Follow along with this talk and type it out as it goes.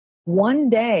one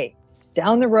day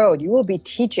down the road, you will be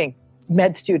teaching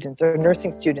med students or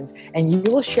nursing students, and you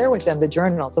will share with them the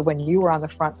journals of when you were on the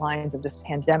front lines of this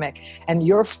pandemic. And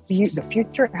the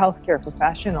future healthcare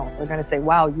professionals are going to say,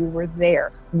 wow, you were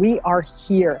there. We are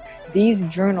here. These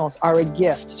journals are a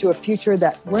gift to a future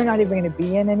that we're not even going to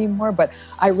be in anymore. But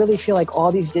I really feel like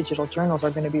all these digital journals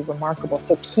are going to be remarkable.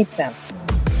 So keep them.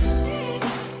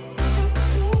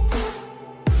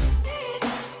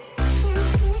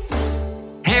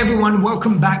 Hey everyone,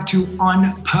 welcome back to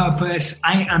On Purpose.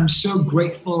 I am so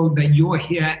grateful that you're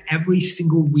here every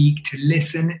single week to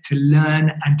listen, to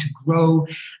learn, and to grow.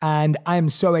 And I'm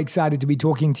so excited to be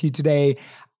talking to you today.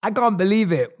 I can't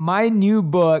believe it. My new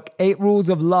book, 8 Rules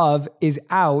of Love, is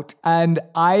out and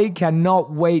I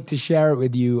cannot wait to share it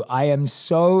with you. I am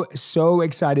so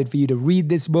excited for you to read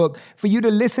this book, for you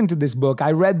to listen to this book.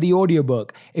 I read the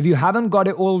audiobook. If you haven't got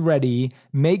it already,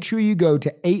 make sure you go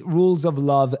to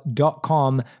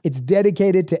 8rulesoflove.com. It's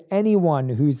dedicated to anyone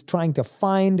who's trying to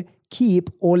find, keep,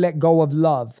 or let go of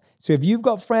love. So if you've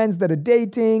got friends that are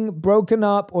dating, broken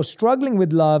up, or struggling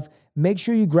with love, make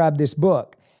sure you grab this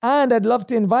book. And I'd love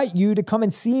to invite you to come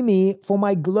and see me for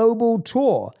my global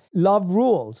tour, Love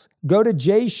Rules. Go to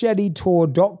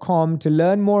jayshettytour.com to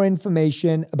learn more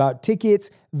information about tickets,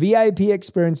 VIP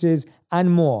experiences, and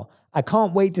more. I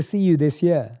can't wait to see you this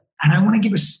year. And I want to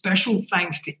give a special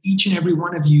thanks to each and every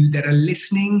one of you that are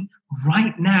listening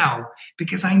right now,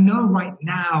 because I know right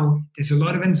now there's a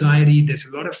lot of anxiety, there's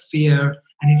a lot of fear,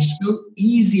 and it's so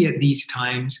easy at these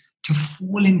times to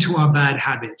fall into our bad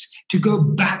habits, to go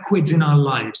backwards in our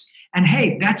lives. And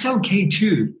hey, that's okay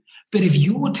too. But if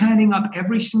you're turning up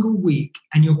every single week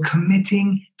and you're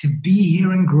committing to be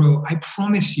here and grow, I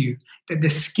promise you that the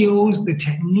skills, the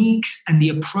techniques, and the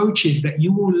approaches that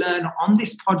you will learn on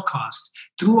this podcast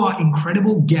through our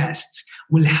incredible guests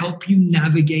will help you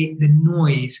navigate the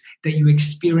noise that you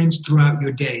experience throughout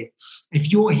your day. If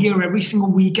you're here every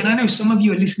single week, and I know some of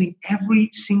you are listening every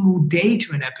single day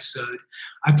to an episode,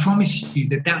 I promise you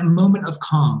that that moment of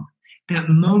calm, that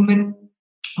moment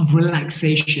of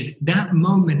relaxation, that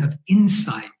moment of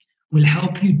insight will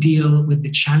help you deal with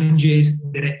the challenges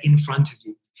that are in front of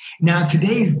you. Now,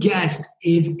 today's guest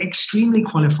is extremely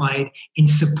qualified in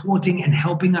supporting and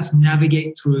helping us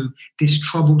navigate through this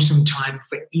troublesome time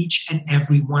for each and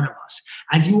every one of us.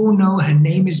 As you all know, her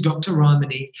name is Dr.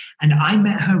 Ramani, and I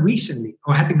met her recently,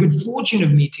 or had the good fortune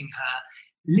of meeting her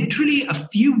literally a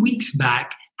few weeks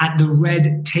back at the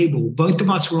Red Table. Both of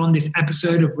us were on this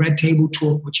episode of Red Table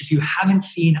Talk, which if you haven't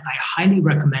seen, I highly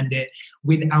recommend it,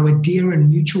 with our dear and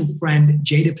mutual friend,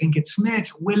 Jada Pinkett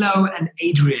Smith, Willow, and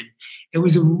Adrian. It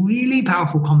was a really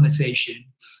powerful conversation.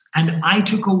 And I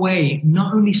took away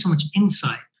not only so much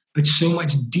insight, but so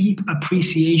much deep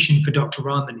appreciation for Dr.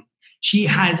 Ramani. She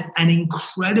has an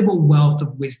incredible wealth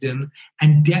of wisdom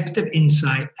and depth of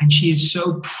insight, and she is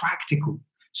so practical.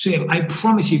 So I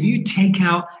promise you, if you take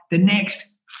out the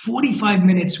next 45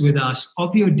 minutes with us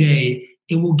of your day,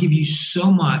 it will give you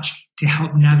so much to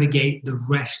help navigate the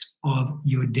rest of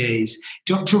your days.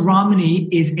 Dr. Ramani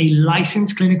is a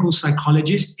licensed clinical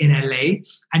psychologist in LA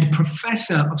and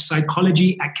professor of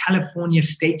psychology at California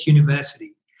State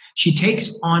University. She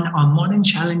takes on our modern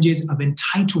challenges of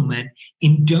entitlement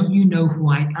in Don't You Know Who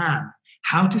I Am?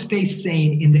 How to Stay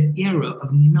Sane in the Era of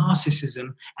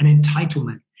Narcissism and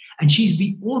Entitlement. And she's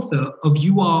the author of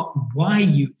You Are Why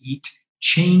You Eat,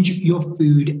 Change Your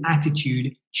Food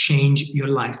Attitude, Change Your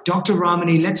Life. Dr.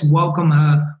 Ramani, let's welcome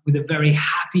her with a very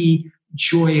happy,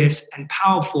 joyous, and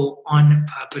powerful On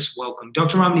Purpose welcome.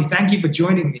 Dr. Ramani, thank you for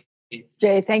joining me.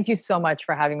 Jay, thank you so much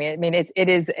for having me. I mean,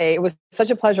 it was such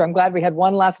a pleasure. I'm glad we had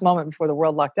one last moment before the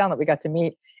world locked down that we got to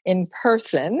meet in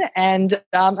person, and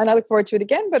I look forward to it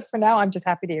again. But for now, I'm just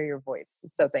happy to hear your voice.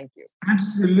 So thank you.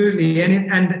 Absolutely,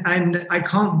 and I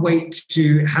can't wait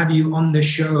to have you on the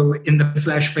show in the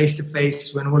flesh, face to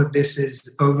face, when all of this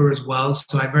is over as well.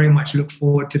 So I very much look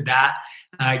forward to that.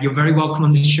 You're very welcome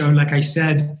on the show. Like I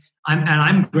said,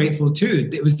 I'm grateful too.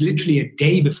 It was literally a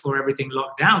day before everything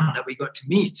locked down that we got to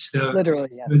meet. So literally,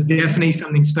 yes. There's definitely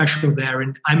something special there,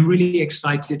 and I'm really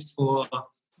excited for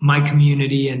my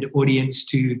community and audience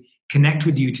to connect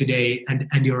with you today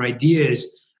and your ideas.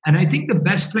 And I think the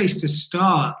best place to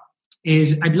start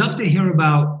is I'd love to hear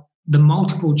about the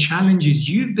multiple challenges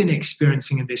you've been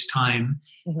experiencing at this time,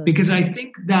 because I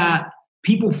think that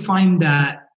people find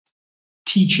that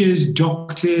teachers,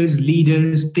 doctors,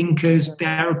 leaders, thinkers,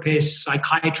 therapists,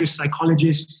 psychiatrists,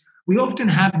 psychologists, we often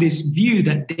have this view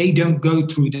that they don't go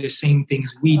through the same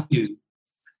things we do.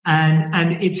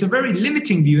 And it's a very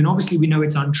limiting view. And obviously we know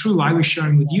it's untrue. I was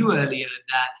sharing with you earlier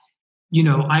that, you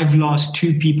know, I've lost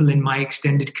 2 people in my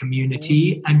extended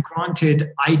community. And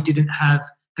granted, I didn't have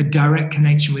a direct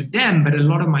connection with them, but a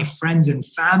lot of my friends and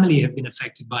family have been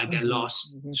affected by their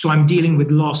loss. So I'm dealing with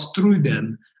loss through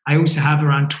them. I also have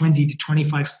around 20 to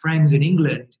 25 friends in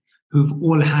England who've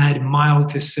all had mild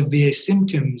to severe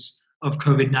symptoms of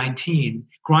COVID-19.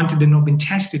 Granted, they've not been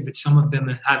tested, but some of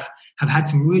them have had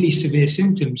some really severe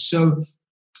symptoms. So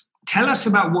tell us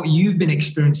about what you've been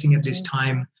experiencing at this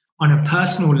time on a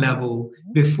personal level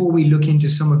before we look into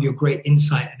some of your great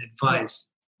insight and advice.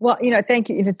 Well, thank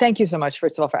you. Thank you so much,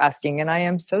 first of all, for asking. And I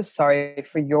am so sorry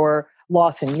for your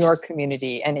loss in your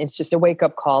community. And it's just a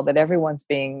wake-up call that everyone's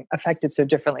being affected so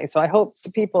differently. So I hope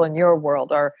the people in your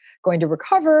world are going to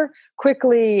recover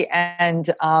quickly and,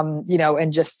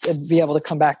 and just be able to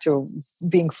come back to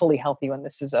being fully healthy when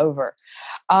this is over.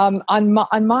 On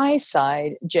my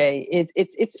side, Jay,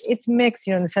 it's mixed,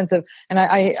 in the sense of, and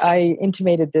I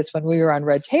intimated this when we were on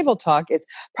Red Table Talk, it's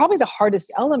probably the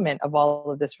hardest element of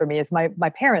all of this for me is my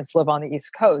parents live on the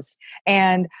East Coast.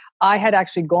 And I had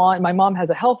actually my mom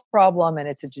has a health problem and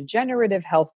it's a degenerative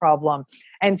health problem.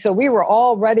 And so we were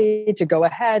all ready to go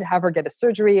ahead, have her get a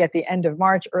surgery at the end of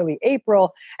March, early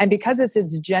April. And because it's a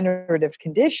degenerative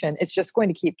condition, it's just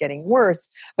going to keep getting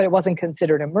worse, but it wasn't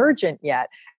considered emergent yet.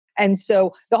 And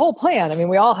so the whole plan,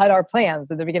 we all had our plans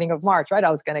at the beginning of March, right?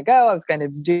 I was going to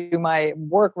do my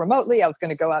work remotely. I was going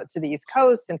to go out to the East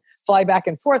Coast and fly back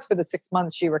and forth for the 6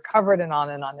 months she recovered and on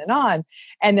and on and on.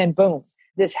 And then boom,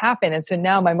 this happened. And so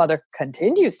now my mother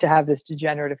continues to have this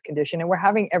degenerative condition, and we're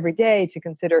having every day to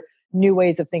consider new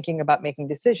ways of thinking about making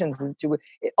decisions.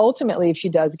 Ultimately, if she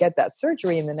does get that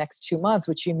surgery in the next 2 months,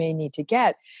 which she may need to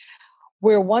get,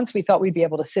 where once we thought we'd be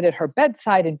able to sit at her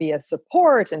bedside and be a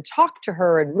support and talk to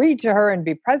her and read to her and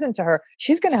be present to her,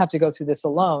 she's going to have to go through this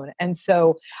alone. And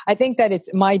so I think that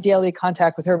it's my daily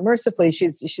contact with her. Mercifully,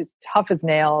 she's tough as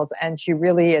nails, and she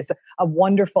really is a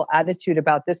wonderful attitude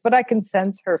about this, but I can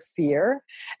sense her fear.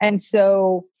 And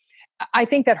so I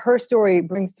think that her story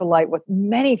brings to light what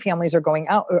many families are going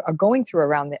through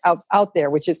around out there,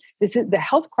 which is the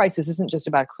health crisis isn't just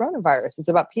about coronavirus. It's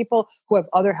about people who have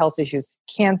other health issues,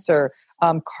 cancer,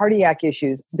 cardiac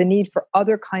issues, the need for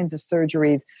other kinds of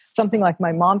surgeries, something like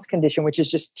my mom's condition, which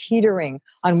is just teetering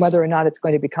on whether or not it's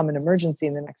going to become an emergency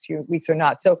in the next few weeks or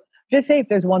not. So just say if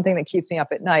there's one thing that keeps me up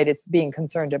at night, it's being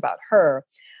concerned about her.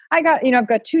 I've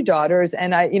got 2 daughters,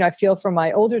 and I feel for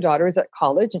my older daughter is at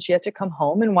college and she had to come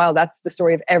home. And while that's the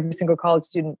story of every single college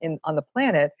student on the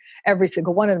planet, every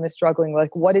single one of them is struggling. Like,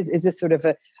 is this sort of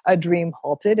a dream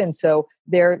halted? And so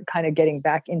they're kind of getting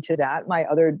back into that. My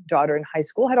other daughter in high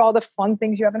school had all the fun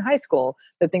things you have in high school,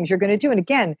 the things you're going to do. And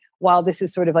again, while this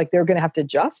is sort of like they're going to have to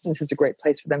adjust, and this is a great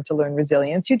place for them to learn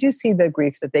resilience, you do see the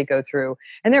grief that they go through,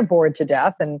 and they're bored to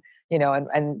death, and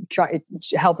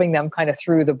helping them kind of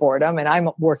through the boredom. And I'm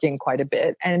working quite a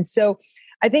bit. And so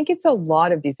I think it's a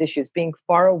lot of these issues, being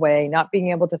far away, not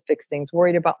being able to fix things,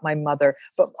 worried about my mother,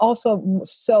 but also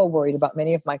so worried about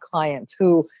many of my clients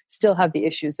who still have the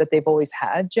issues that they've always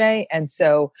had, Jay. And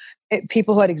so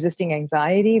people who had existing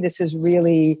anxiety, this has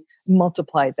really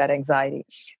multiplied that anxiety.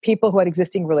 People who had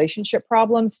existing relationship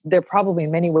problems, they're probably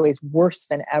in many ways worse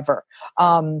than ever.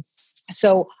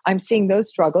 So I'm seeing those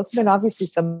struggles. And then obviously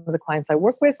some of the clients I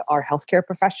work with are healthcare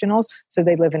professionals. So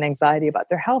they live in anxiety about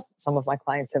their health. Some of my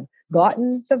clients have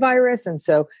gotten the virus, and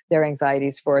so their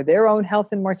anxieties for their own health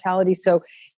and mortality. So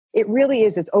it really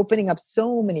is, it's opening up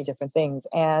so many different things.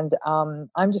 And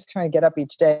I'm just trying to get up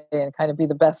each day and kind of be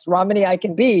the best Ramani I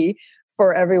can be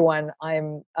for everyone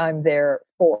I'm there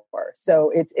for.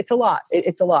 So it's a lot.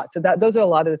 It's a lot. So those are a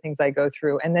lot of the things I go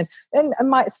through. And then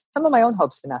some of my own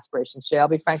hopes and aspirations, Jay, I'll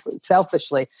be frankly,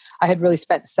 selfishly, I had really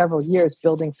spent several years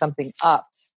building something up,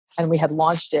 and we had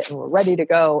launched it and we're ready to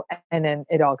go. And then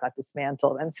it all got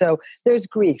dismantled. And so there's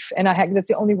grief. And that's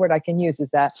the only word I can use,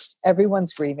 is that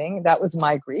everyone's grieving. That was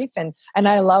my grief. And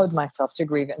I allowed myself to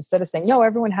grieve it instead of saying, no,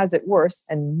 everyone has it worse.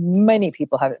 And many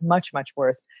people have it much, much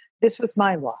worse. This was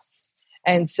my loss.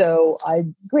 And so I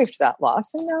grieved that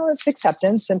loss, and now it's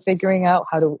acceptance and figuring out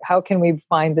how can we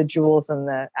find the jewels in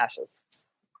the ashes.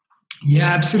 Yeah,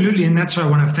 absolutely. And that's why I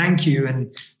want to thank you.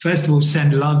 And first of all,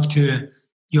 send love to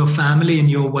your family in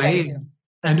your way.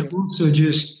 Thank you. Also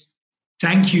just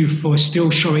thank you for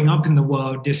still showing up in the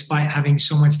world despite having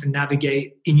so much to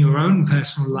navigate in your own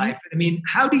personal life. I mean,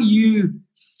 how do you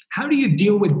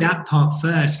deal with that part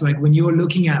first? Like when you're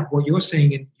looking at what you're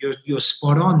saying, and you're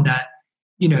spot on that,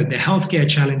 the healthcare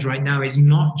challenge right now is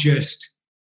not just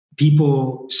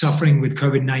people suffering with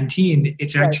COVID-19.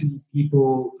 It's actually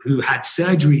people who had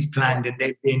surgeries planned and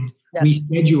they've been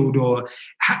rescheduled. Or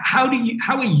how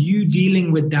are you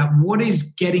dealing with that? What is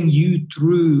getting you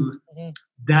through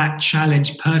that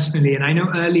challenge personally? And I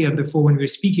know earlier, before when we were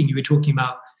speaking, you were talking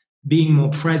about being more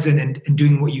present and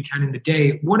doing what you can in the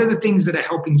day. What are the things that are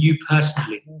helping you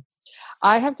personally?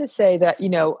 I have to say that,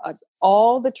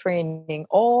 all the training,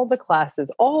 all the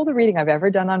classes, all the reading I've ever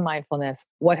done on mindfulness,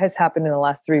 what has happened in the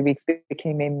last 3 weeks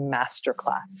became a master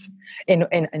class in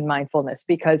mindfulness,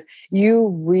 because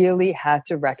you really had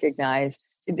to recognize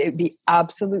the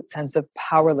absolute sense of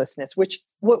powerlessness, which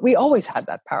what we always had,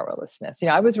 that powerlessness.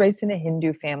 I was raised in a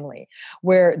Hindu family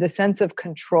where the sense of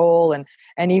control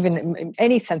and even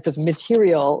any sense of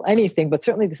material, anything, but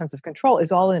certainly the sense of control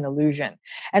is all an illusion.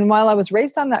 And while I was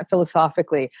raised on that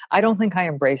philosophically, I don't think I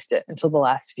embraced it until the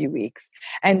last few weeks.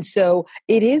 And so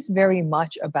it is very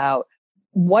much about,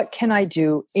 what can I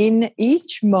do in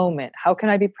each moment? How can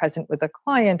I be present with a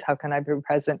client? How can I be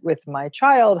present with my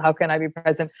child? How can I be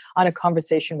present on a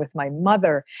conversation with my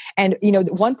mother? And,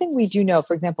 one thing we do know,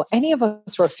 for example, any of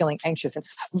us who are feeling anxious, and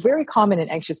very common in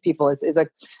anxious people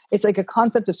it's like a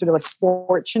concept of sort of like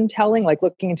fortune telling, like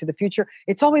looking into the future.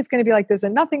 It's always going to be like this,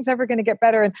 and nothing's ever going to get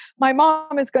better, and my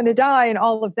mom is going to die, and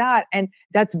all of that. And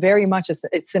that's very much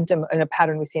a symptom and a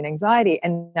pattern we see in anxiety.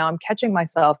 And now I'm catching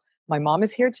myself. My mom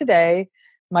is here today.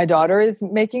 My daughter is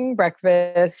making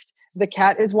breakfast. The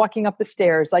cat is walking up the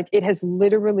stairs. Like, it has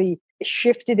literally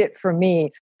shifted it for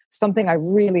me. Something I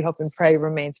really hope and pray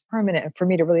remains permanent, and for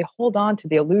me to really hold on to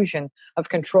the illusion of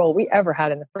control we ever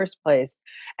had in the first place,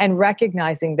 and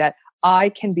recognizing that I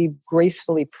can be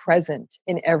gracefully present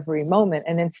in every moment.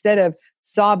 And instead of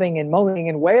sobbing and moaning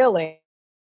and wailing,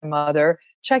 my mother,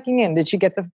 checking in. Did she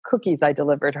get the cookies I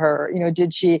delivered her?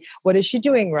 What is she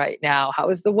doing right now? How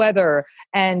is the weather?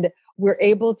 And we're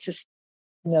able to see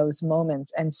those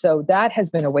moments. And so that has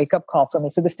been a wake-up call for me.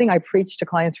 So this thing I preached to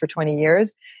clients for 20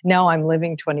 years, now I'm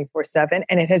living 24/7,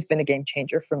 and it has been a game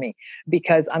changer for me,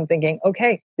 because I'm thinking,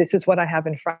 okay, this is what I have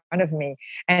in front of me.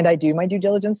 And I do my due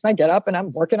diligence, and I get up and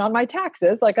I'm working on my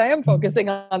taxes. Like, I am focusing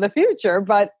on the future,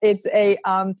 but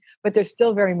but there's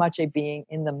still very much a being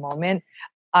in the moment.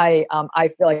 I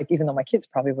feel like, even though my kids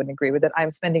probably wouldn't agree with it,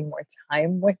 I'm spending more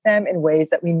time with them in ways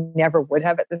that we never would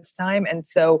have at this time. And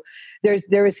so there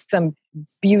is some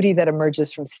beauty that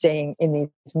emerges from staying in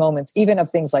these moments, even of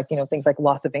things like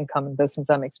loss of income and those things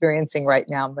I'm experiencing right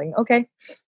now. I'm thinking, okay,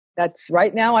 that's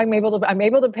right now. I'm able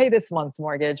to pay this month's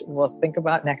mortgage. We'll think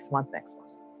about next month.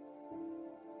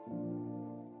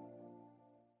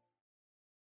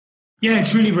 Yeah,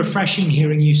 it's really refreshing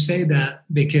hearing you say that,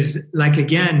 because, like,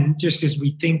 again, just as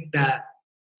we think that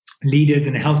leaders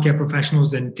and healthcare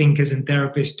professionals and thinkers and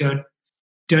therapists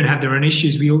don't have their own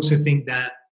issues, we also think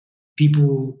that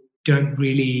people don't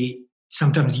really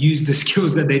sometimes use the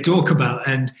skills that they talk about.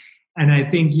 And I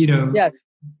think, Yeah.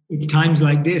 it's times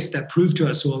like this that prove to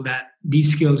us all that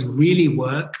these skills really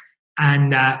work,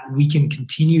 and that we can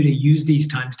continue to use these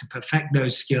times to perfect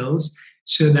those skills,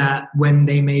 so that when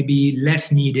they may be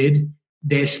less needed,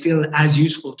 they're still as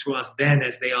useful to us then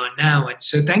as they are now. And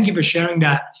so thank you for sharing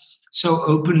that so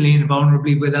openly and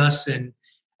vulnerably with us. And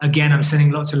again, I'm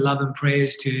sending lots of love and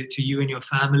prayers to you and your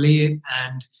family,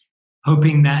 and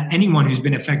hoping that anyone who's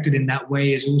been affected in that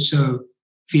way is also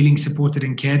feeling supported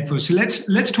and cared for. So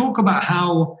let's talk about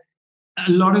how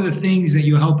a lot of the things that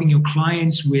you're helping your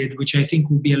clients with, which I think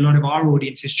will be a lot of our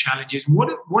audience's challenges. What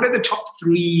are the top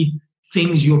 3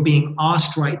 things you're being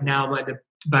asked right now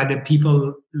by the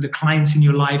people, the clients in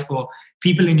your life, or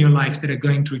people in your life that are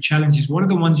going through challenges? What are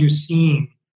the ones you're seeing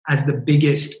as the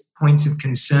biggest points of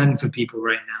concern for people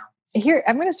right now? Here,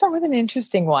 I'm going to start with an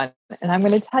interesting one, and I'm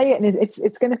going to tell you, and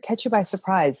it's going to catch you by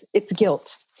surprise. It's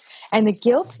guilt. And the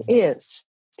guilt is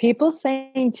people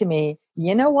saying to me,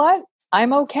 you know what?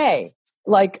 I'm okay.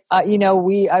 Like,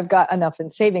 I've got enough in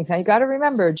savings. Now, you got to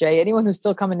remember, Jay, anyone who's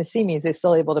still coming to see me, is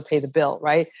still able to pay the bill,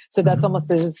 right? So that's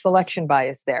almost a selection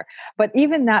bias there. But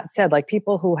even that said, like,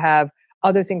 people who have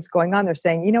other things going on, they're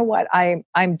saying, you know what?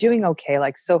 I'm doing okay.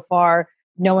 Like, so far,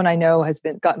 no one I know has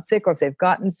gotten sick, or if they've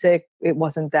gotten sick, it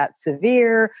wasn't that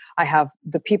severe. I have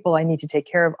the people I need to take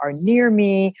care of are near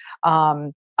me.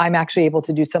 I'm actually able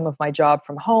to do some of my job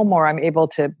from home, or I'm able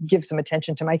to give some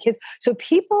attention to my kids. So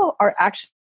people are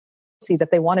actually see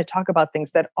that they want to talk about things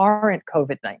that aren't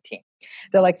COVID-19.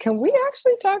 They're like, can we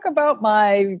actually talk about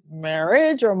my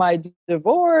marriage or my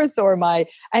divorce or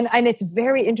and it's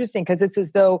very interesting, because it's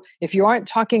as though if you aren't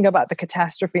talking about the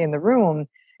catastrophe in the room,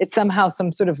 it's somehow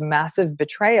some sort of massive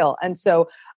betrayal. And so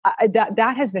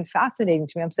that has been fascinating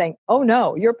to me. I'm saying, oh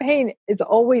no, your pain is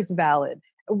always valid.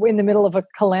 in the middle of a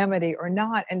calamity or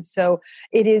not. And so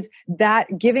it is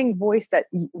that giving voice that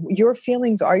your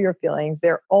feelings are your feelings.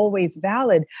 They're always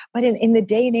valid. But in the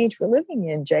day and age we're living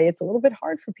in, Jay, it's a little bit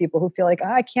hard for people who feel like,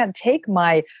 I can't take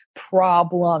my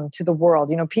problem to the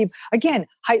world. People, again,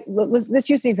 let's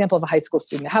use the example of a high school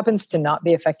student. It happens to not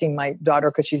be affecting my daughter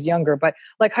because she's younger, but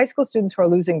like high school students who are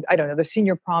losing, I don't know, their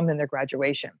senior prom and their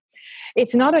graduation.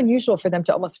 It's not unusual for them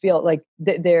to almost feel like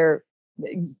they're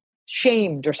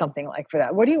shamed or something like for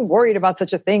that. What are you worried about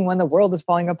such a thing when the world is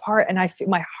falling apart? And I feel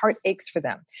my heart aches for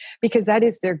them because that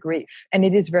is their grief and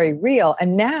it is very real.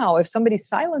 And now if somebody's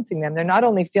silencing them, they're not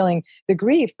only feeling the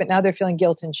grief, but now they're feeling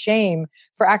guilt and shame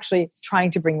for actually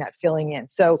trying to bring that feeling in.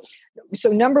 So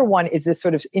number one is this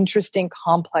sort of interesting,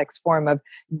 complex form of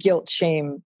guilt,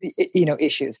 shame,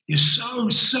 issues. You're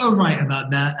so right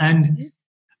about that. And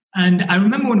I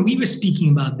remember when we were speaking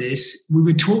about this, we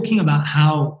were talking about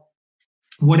how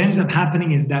what ends up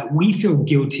happening is that we feel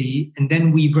guilty and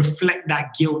then we reflect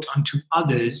that guilt onto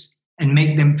others and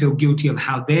make them feel guilty of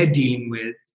how they're dealing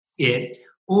with it.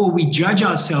 Or we judge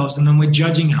ourselves and then we're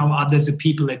judging how others or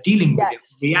people are dealing with it,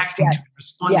 reacting to it,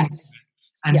 responding to it.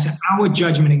 And so our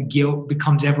judgment and guilt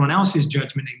becomes everyone else's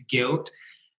judgment and guilt.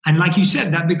 And like you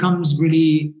said, that becomes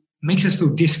really makes us feel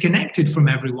disconnected from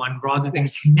everyone rather than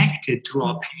connected through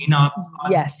our pain.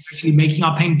 Actually making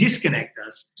our pain disconnect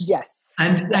us.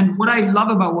 And what I love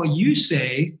about what you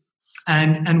say,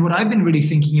 and what I've been really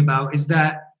thinking about is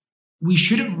that we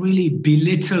shouldn't really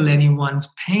belittle anyone's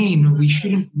pain. We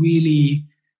shouldn't really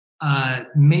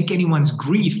make anyone's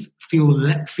grief feel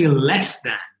less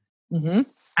than. Mm-hmm.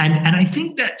 And I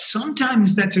think that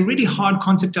sometimes that's a really hard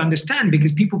concept to understand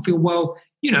because people feel, well,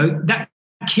 that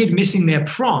kid missing their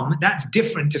prom, that's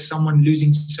different to someone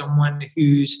losing someone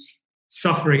who's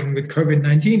suffering with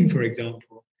COVID-19, for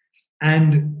example.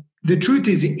 And the truth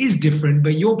is, it is different,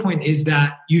 but your point is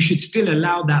that you should still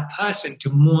allow that person to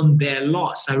mourn their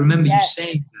loss. I remember you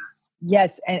saying that.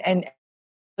 Yes, and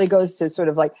it goes to sort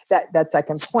of like that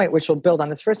second point, which will build on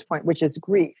this first point, which is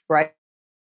grief, right?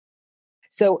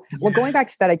 So we're going back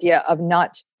to that idea of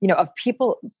of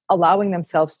people allowing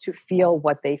themselves to feel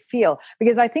what they feel,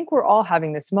 because I think we're all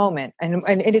having this moment. And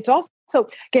it's also,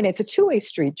 again, it's a two-way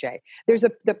street, Jay. There's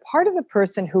the part of the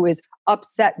person who is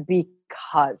upset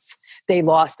because they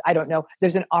lost, I don't know,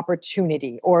 there's an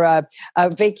opportunity or a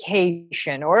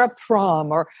vacation or a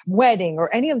prom or wedding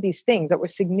or any of these things that were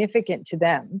significant to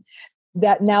them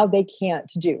that now they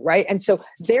can't do, right? And so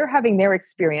they're having their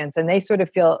experience and they sort of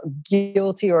feel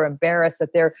guilty or embarrassed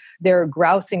that they're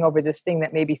grousing over this thing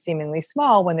that may be seemingly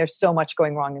small when there's so much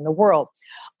going wrong in the world.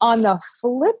 On the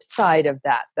flip side of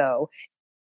that, though,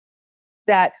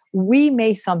 that we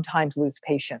may sometimes lose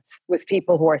patience with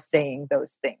people who are saying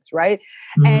those things, right?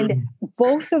 Mm-hmm. And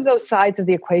both of those sides of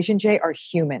the equation, Jay, are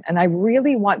human. And I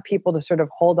really want people to sort of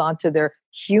hold on to their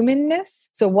humanness.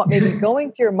 So what may be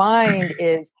going through your mind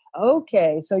is,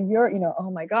 okay, so you're,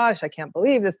 oh my gosh, I can't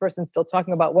believe this person's still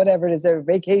talking about whatever it is, their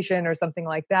vacation or something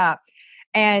like that.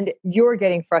 And you're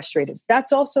getting frustrated.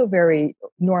 That's also very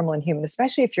normal and human,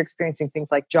 especially if you're experiencing things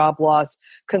like job loss,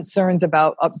 concerns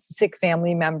about sick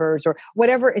family members, or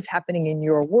whatever is happening in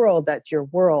your world, that's your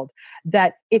world,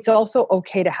 that it's also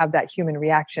okay to have that human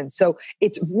reaction. So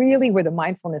it's really where the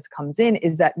mindfulness comes in,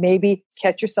 is that maybe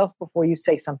catch yourself before you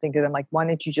say something to them. Like, why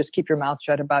don't you just keep your mouth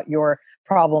shut about your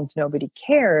problems? Nobody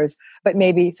cares. But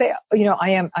maybe say,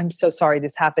 I'm so sorry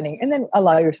this is happening. And then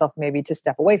allow yourself maybe to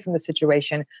step away from the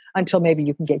situation until maybe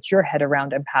you can get your head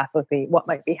around empathically what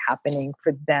might be happening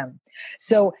for them.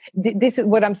 So this is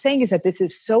what I'm saying, is that this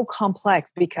is so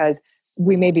complex because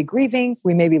we may be grieving,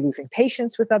 we may be losing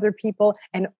patience with other people,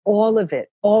 and all of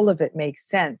it makes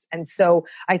sense. And so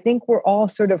I think we're all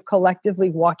sort of collectively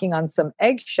walking on some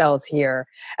eggshells here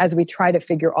as we try to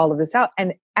figure all of this out.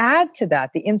 And add to that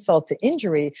the insult to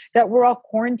injury that we're all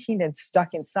quarantined and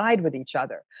stuck inside with each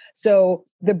other. So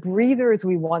the breathers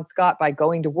we once got by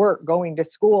going to work, going to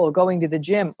school, going to the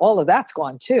gym, all of that's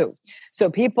gone too. So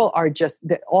people are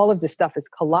all of this stuff is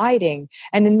colliding.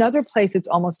 And another place it's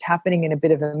almost happening in a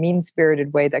bit of a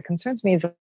mean-spirited way that concerns me is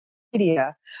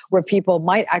media, where people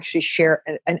might actually share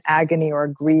an agony or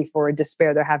a grief or a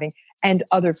despair they're having, and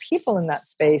other people in that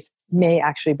space may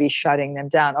actually be shutting them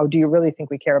down. Oh, do you really think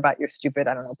we care about your stupid,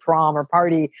 prom or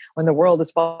party when the world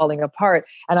is falling apart?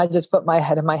 And I just put my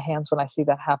head in my hands when I see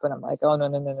that happen. I'm like, oh,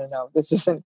 no, this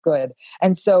isn't good.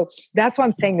 And so that's why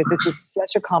I'm saying that this is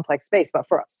such a complex space. But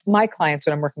for my clients,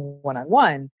 when I'm working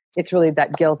one-on-one, it's really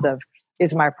that guilt of,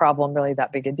 is my problem really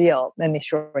that big a deal? And the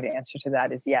short answer to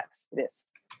that is yes, it is.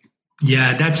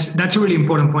 Yeah, that's a really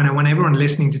important point. I want everyone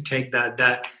listening to take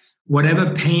that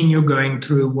whatever pain you're going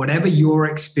through, whatever you're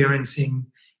experiencing,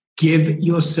 give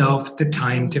yourself the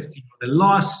time to feel the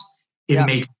loss. It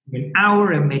may take you an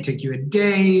hour, it may take you a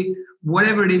day,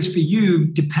 whatever it is for you,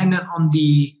 dependent on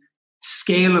the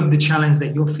scale of the challenge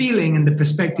that you're feeling and the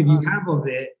perspective you have of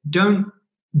it. Don't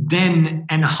then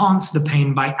enhance the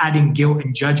pain by adding guilt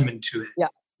and judgment to it. Yeah.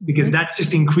 Because that's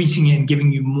just increasing it and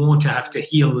giving you more to have to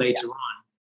heal later on.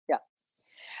 Yeah.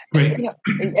 Great.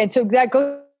 And so that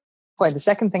goes. The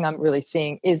second thing I'm really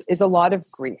seeing is a lot of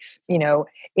grief.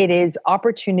 It is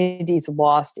opportunities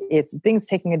lost. It's things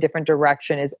taking a different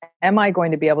direction. Am I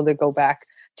going to be able to go back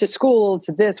to school,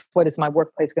 to this? What is my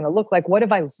workplace going to look like? What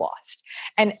have I lost?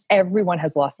 And everyone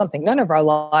has lost something. None of our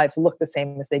lives look the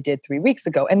same as they did 3 weeks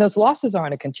ago. And those losses are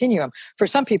on a continuum. For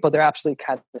some people, they're absolutely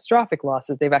catastrophic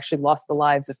losses. They've actually lost the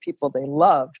lives of people they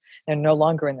love and no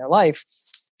longer in their life.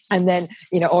 And then,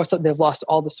 also they've lost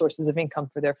all the sources of income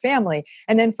for their family.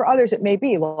 And then for others, it may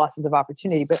be losses of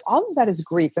opportunity. But all of that is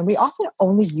grief. And we often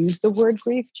only use the word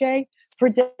grief, Jay, for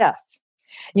death.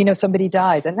 Somebody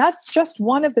dies. And that's just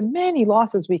one of the many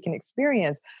losses we can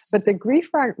experience. But the grief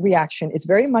reaction is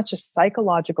very much a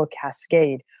psychological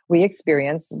cascade we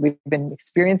experience. We've been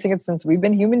experiencing it since we've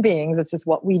been human beings. It's just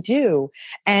what we do.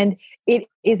 And it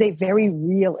is a very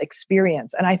real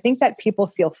experience. And I think that people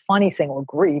feel funny saying, well,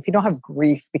 grief. You don't have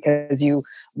grief because you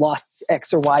lost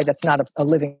X or Y. That's not a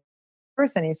living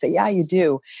person. And you say, yeah, you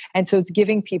do. And so it's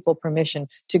giving people permission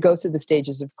to go through the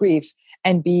stages of grief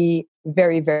and be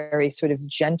very, very sort of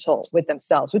gentle with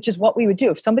themselves, which is what we would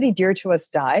do. If somebody dear to us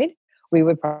died, we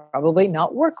would probably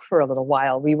not work for a little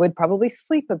while. We would probably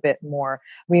sleep a bit more.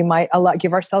 We might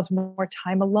give ourselves more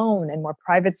time alone and more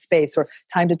private space or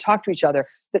time to talk to each other.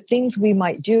 The things we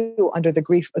might do under the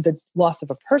grief of the loss of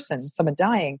a person, someone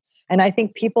dying. And I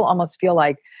think people almost feel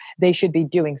like they should be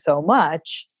doing so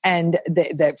much and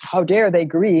that how dare they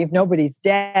grieve? Nobody's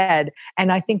dead.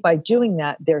 And I think by doing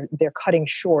that, they're cutting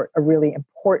short a really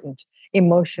important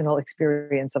emotional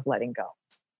experience of letting go.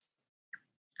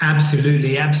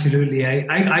 Absolutely.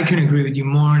 I can agree with you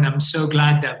more. And I'm so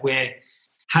glad that we're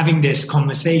having this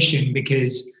conversation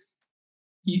because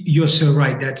you're so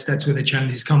right. That's where the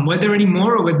challenges come. Were there any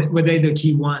more or were they the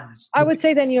key ones? I would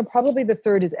say then, probably the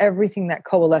third is everything that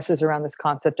coalesces around this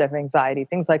concept of anxiety.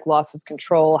 Things like loss of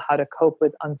control, how to cope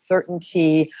with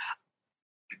uncertainty,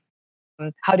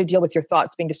 how to deal with your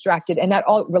thoughts, being distracted. And that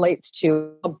all relates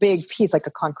to a big piece, like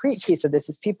a concrete piece of this,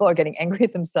 is people are getting angry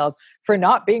at themselves for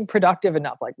not being productive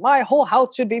enough. Like, my whole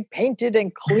house should be painted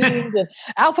and cleaned and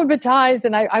alphabetized.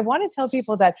 And I want to tell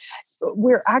people that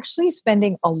we're actually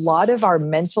spending a lot of our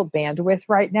mental bandwidth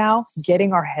right now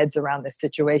getting our heads around this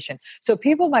situation. So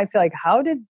people might feel like, how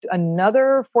did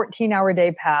another 14-hour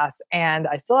day pass and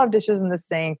I still have dishes in the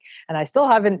sink and I still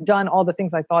haven't done all the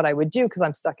things I thought I would do because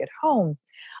I'm stuck at home?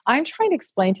 I'm trying to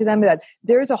explain to them that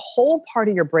there's a whole part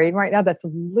of your brain right now that's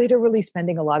literally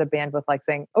spending a lot of bandwidth, like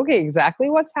saying, okay, exactly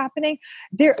what's happening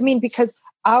there. Because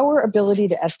our ability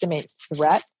to estimate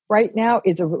threat right now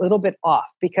is a little bit off,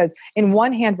 because in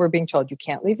one hand, we're being told you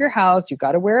can't leave your house, you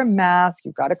got to wear a mask,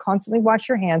 you got to constantly wash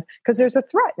your hands because there's a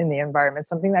threat in the environment,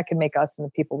 something that can make us and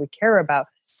the people we care about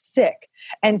sick.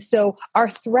 And so our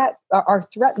threat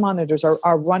monitors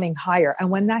are running higher. And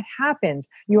when that happens,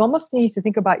 you almost need to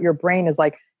think about your brain as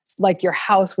like your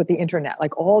house with the internet.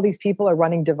 Like, all these people are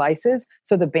running devices,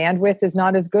 so the bandwidth is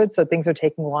not as good, so things are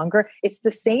taking longer. It's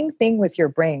the same thing with your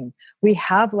brain. We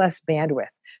have less bandwidth.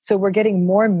 So we're getting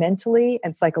more mentally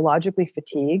and psychologically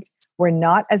fatigued. We're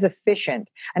not as efficient.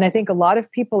 And I think a lot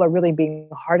of people are really being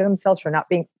hard on themselves for not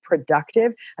being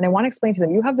productive. And I want to explain to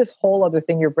them, you have this whole other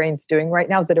thing your brain's doing right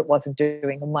now that it wasn't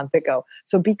doing a month ago.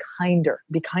 So be kinder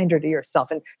to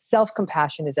yourself. And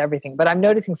self-compassion is everything. But I'm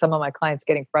noticing some of my clients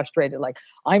getting frustrated, like,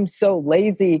 I'm so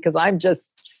lazy because I'm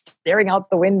just staring out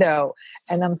the window.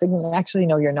 And I'm thinking, actually,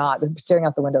 no, you're not. Staring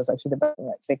out the window is actually the best thing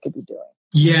that they could be doing.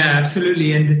 Yeah,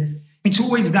 absolutely. And it's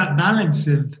always that balance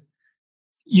of,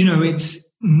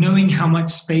 it's knowing how much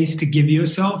space to give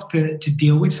yourself to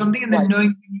deal with something, and then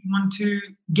knowing you want to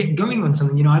get going on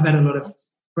something. I've had a lot of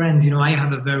friends, I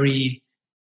have a very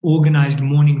organized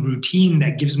morning routine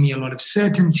that gives me a lot of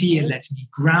certainty. It lets me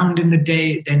ground in the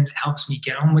day. It then helps me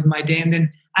get on with my day. And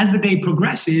then as the day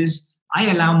progresses, I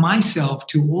allow myself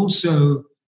to also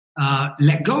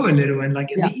let go a little. And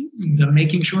like in the evenings, I'm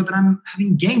making sure that I'm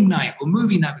having game night or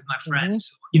movie night with my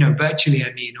friends, virtually,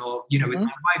 or, with my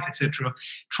wife, etc.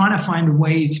 Trying to find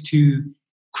ways to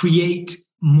create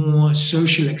more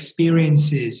social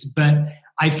experiences. But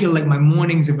I feel like my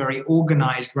mornings are very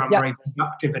organized, where I'm very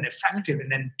productive and effective.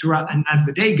 And then and as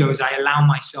the day goes, I allow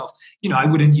myself, I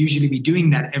wouldn't usually be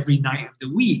doing that every night of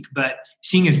the week, but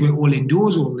seeing as we're all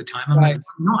indoors all the time, I'm like,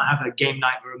 not have a game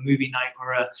night or a movie night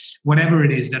or whatever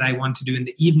it is that I want to do in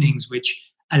the evenings, which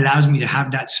allows me to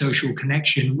have that social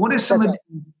connection. What are some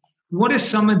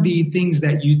of the things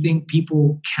that you think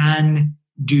people can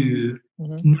do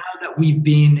now that we've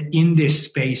been in this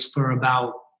space for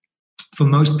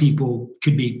most people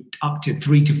could be up to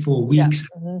 3 to 4 weeks?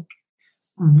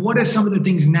 What are some of the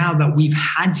things now that we've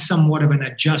had somewhat of an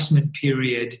adjustment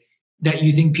period that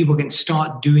you think people can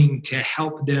start doing to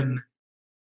help them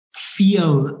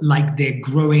feel like they're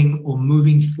growing or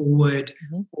moving forward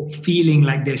or feeling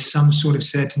like there's some sort of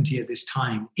certainty at this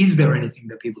time? Is there anything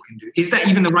that people can do? Is that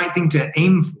even the right thing to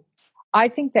aim for? I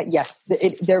think that yes,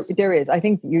 there is. I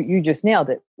think you just nailed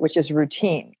it, which is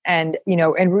routine. And,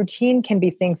 and routine can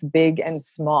be things big and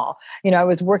small. I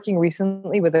was working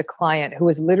recently with a client who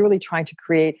was literally trying to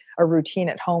create a routine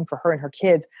at home for her and her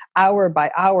kids hour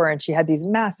by hour. And she had these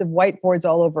massive whiteboards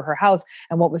all over her house.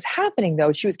 And what was happening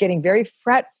though, she was getting very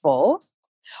fretful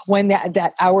when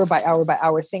that hour by hour by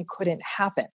hour thing couldn't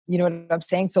happen. You know what I'm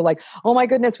saying? So like, oh my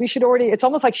goodness, it's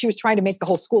almost like she was trying to make the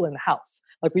whole school in the house.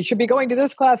 Like we should be going to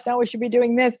this class. Now we should be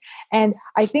doing this. And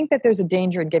I think that there's a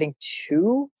danger in getting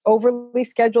too overly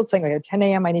scheduled, saying like at 10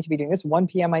 a.m. I need to be doing this, 1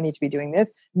 p.m. I need to be doing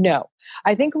this. No,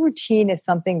 I think routine is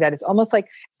something that is almost like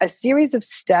a series of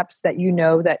steps that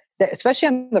that especially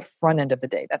on the front end of the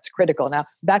day, that's critical. Now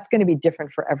that's going to be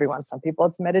different for everyone. Some people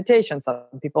it's meditation. Some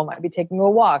people might be taking a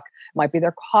walk, might be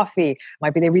their coffee,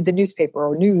 might be they read the newspaper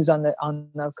or news on the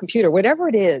computer, whatever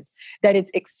it is, that it's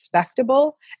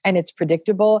expectable and it's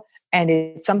predictable and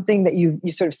it's something that you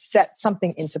sort of set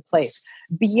something into place.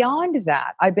 Beyond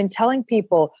that, I've been telling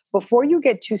people before you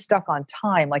get too stuck on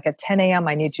time, like at 10 a.m.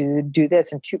 I need to do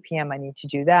this and 2 p.m. I need to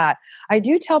do that. I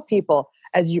do tell people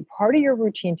as you part of your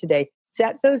routine today,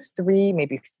 set those 3,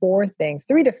 maybe 4 things,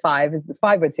 3 to 5 is the 5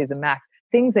 I would say is the max,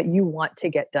 things that you want to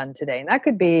get done today. And that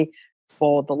could be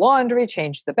fold the laundry,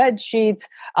 change the bed sheets,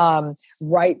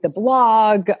 write the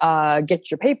blog,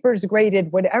 get your papers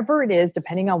graded, whatever it is,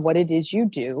 depending on what it is you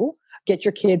do. Get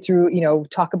your kid through,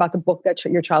 talk about the book that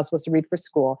your child's supposed to read for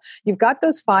school. You've got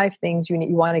those 5 things you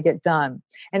want to get done.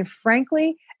 And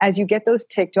frankly, as you get those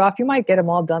ticked off, you might get them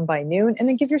all done by noon and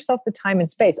then give yourself the time and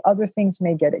space. Other things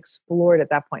may get explored at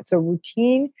that point. So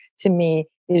routine to me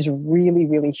is really,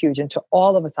 really huge. And to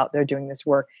all of us out there doing this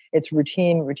work, it's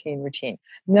routine, routine, routine.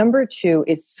 Number 2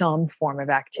 is some form of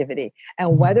activity.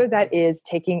 And whether that is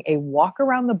taking a walk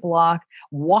around the block,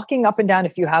 walking up and down,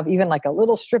 if you have even like a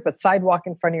little strip of sidewalk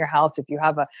in front of your house, if you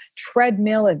have a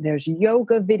treadmill, if there's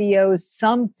yoga videos,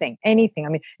 something, anything. I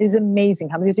mean, it is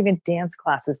amazing how there's even dance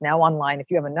classes now online. If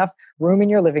you have enough room in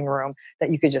your living room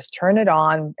that you could just turn it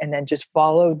on and then just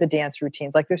follow the dance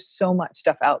routines. Like there's so much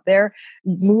stuff out there.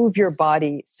 Move your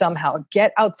body somehow.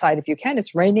 Get outside if you can.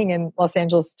 It's raining in Los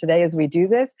Angeles today as we do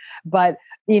this, but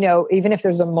even if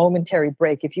there's a momentary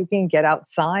break, if you can get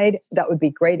outside, that would be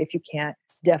great. If you can't,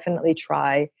 definitely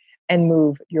try and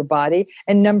move your body.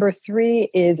 And number 3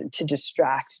 is to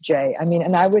distract, Jay. I mean,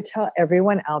 and I would tell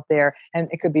everyone out there, and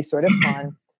it could be sort of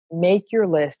fun, make your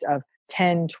list of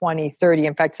 10, 20, 30.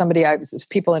 In fact,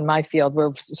 people in my field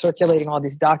were circulating all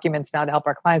these documents now to help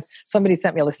our clients. Somebody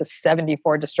sent me a list of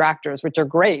 74 distractors, which are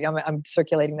great. I'm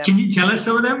circulating them. Can you tell us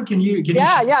some of them?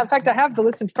 Yeah. In fact, I have the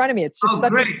list in front of me. It's just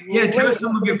such great. Tell us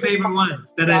some of your favorite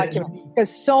ones. Because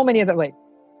so many of them,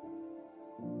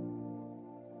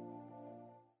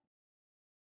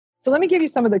 so let me give you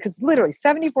some of because literally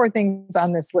 74 things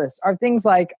on this list are things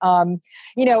like,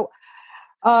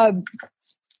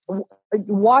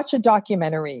 watch a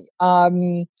documentary,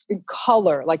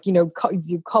 color,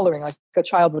 coloring, like a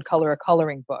child would color a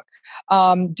coloring book,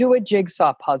 do a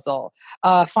jigsaw puzzle,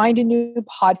 find a new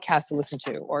podcast to listen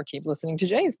to or keep listening to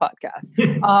Jay's podcast,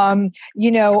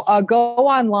 go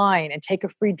online and take a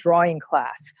free drawing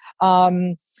class,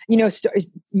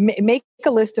 make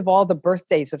a list of all the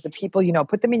birthdays of the people,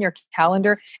 put them in your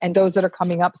calendar, and those that are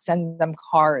coming up, send them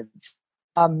cards.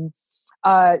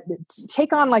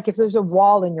 Take on, like if there's a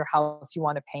wall in your house you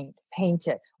want to paint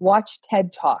it, watch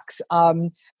TED Talks,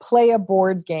 play a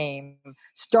board game,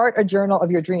 start a journal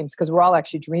of your dreams, because we're all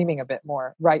actually dreaming a bit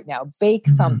more right now, bake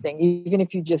something, even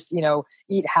if you just,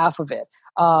 eat half of it,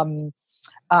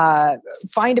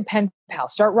 find a pen pal,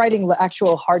 start writing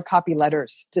actual hard copy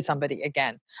letters to somebody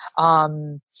again.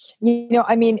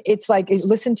 It's like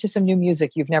listen to some new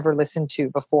music you've never listened to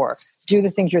before. Do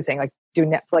the things you're saying, like do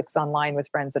Netflix online with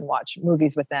friends and watch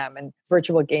movies with them and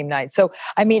virtual game nights. So,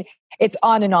 it's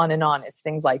on and on and on. It's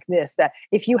things like this, that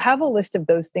if you have a list of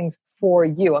those things for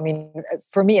you,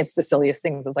 for me, it's the silliest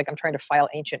things. It's like I'm trying to file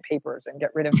ancient papers and get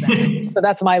rid of them. So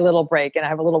that's my little break. And I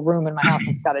have a little room in my house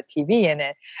that's got a TV in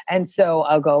it. And so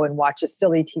I'll go and watch a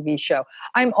silly TV show show.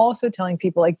 I'm also telling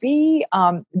people like be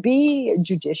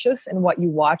judicious in what you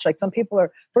watch. Like some people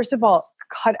are, first of all,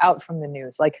 cut out from the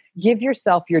news. Like give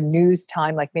yourself your news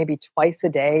time, like maybe twice a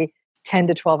day, 10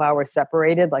 to 12 hours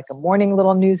separated, like a morning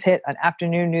little news hit, an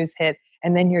afternoon news hit,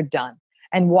 and then you're done.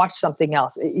 And watch something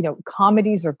else. You know,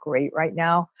 comedies are great right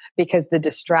now because the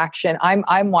distraction.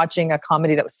 I'm watching a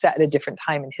comedy that was set at a different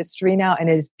time in history now, and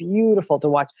it is beautiful to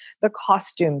watch the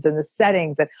costumes and the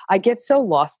settings. And I get so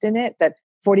lost in it that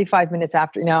 45 minutes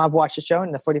after, now I've watched the show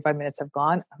and the 45 minutes have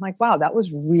gone. I'm like, wow, that was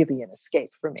really an escape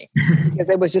for me because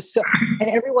it was just so, and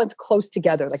everyone's close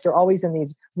together. Like you're always in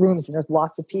these rooms and there's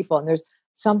lots of people and there's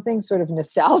something sort of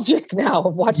nostalgic now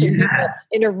of watching people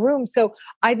in a room. So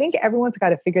I think everyone's got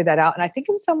to figure that out. And I think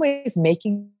in some ways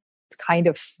making it kind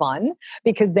of fun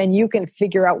because then you can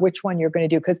figure out which one you're going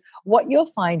to do. Because what you'll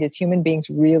find is human beings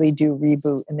really do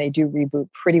reboot and they do reboot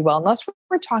pretty well. Unless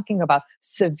we're talking about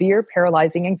severe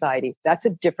paralyzing anxiety. That's a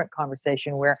different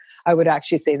conversation where I would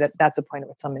actually say that that's a point at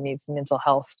which someone needs mental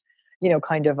health, you know,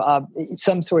 kind of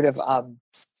some sort of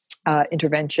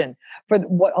intervention. For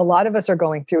what a lot of us are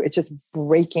going through, it's just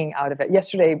breaking out of it.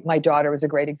 Yesterday, my daughter was a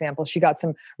great example. She got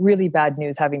some really bad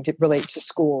news having to relate to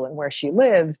school and where she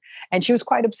lives, and she was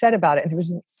quite upset about it. And there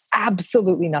was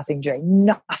absolutely nothing, Jay,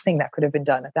 nothing that could have been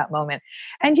done at that moment.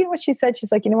 And you know what she said?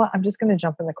 She's like, you know what? I'm just going to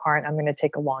jump in the car and I'm going to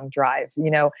take a long drive,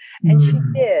 you know? And she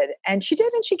did,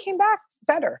 and she came back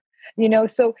better. You know,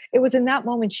 so it was in that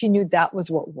moment she knew that was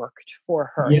what worked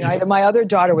for her. Yeah. You know, my other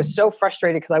daughter was so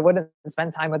frustrated because I wouldn't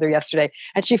spend time with her yesterday,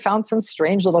 and she found some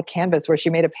strange little canvas where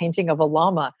she made a painting of a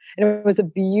llama, and it was a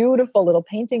beautiful little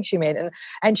painting she made,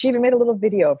 and she even made a little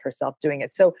video of herself doing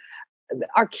it. So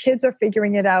our kids are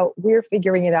figuring it out, we're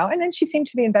figuring it out, and then she seemed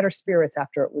to be in better spirits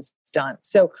after it was done.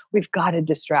 So we've got to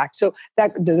distract. So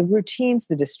that the routines,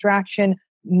 the distraction,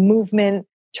 movement,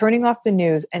 turning off the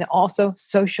news, and also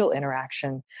social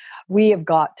interaction. We have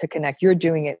got to connect. You're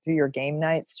doing it through your game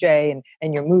nights, Jay,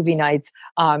 and your movie nights.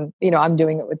 You know, I'm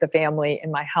doing it with the family in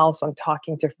my house. I'm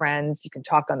talking to friends. You can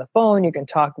talk on the phone. You can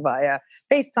talk via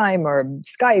FaceTime or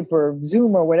Skype or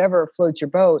Zoom or whatever floats your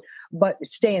boat, but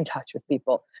stay in touch with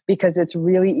people because it's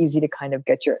really easy to kind of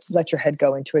let your head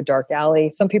go into a dark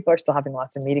alley. Some people are still having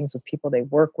lots of meetings with people they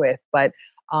work with, but,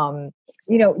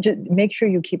 you know, just make sure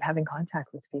you keep having contact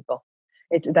with people.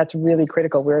 That's really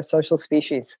critical. We're a social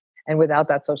species. And without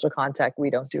that social contact, we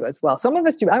don't do as well. Some of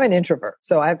us do. I'm an introvert.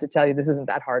 So I have to tell you, this isn't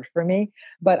that hard for me.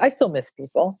 But I still miss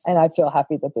people. And I feel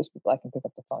happy that there's people I can pick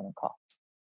up the phone and call.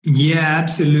 Yeah,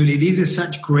 absolutely. These are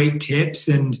such great tips.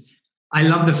 And I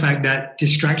love the fact that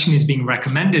distraction is being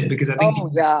recommended because I think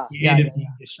people are scared of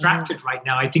being distracted right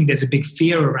now. I think there's a big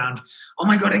fear around, oh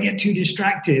my God, I get too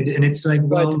distracted. And it's like,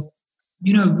 well,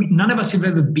 you know, none of us have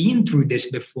ever been through this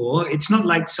before. It's not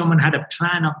like someone had a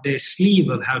plan up their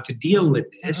sleeve of how to deal with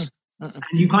this. And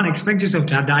you can't expect yourself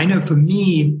to have that. I know for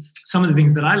me, some of the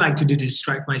things that I like to do to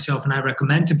distract myself and I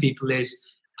recommend to people is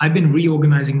I've been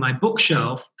reorganizing my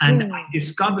bookshelf and I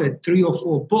discovered 3 or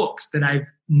 4 books that I've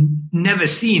never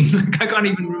seen. Like I can't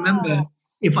even remember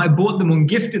if I bought them or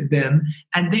gifted them.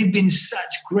 And they've been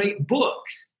such great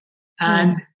books.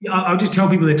 And I'll just tell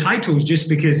people the titles just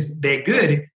because they're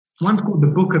good. One's called The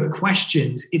Book of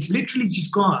Questions. It's literally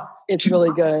just got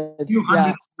really good.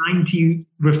 290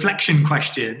 reflection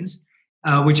questions,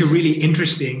 which are really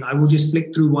interesting. I will just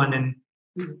flick through one and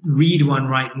read one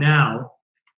right now.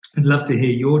 I'd love to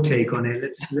hear your take on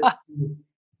it.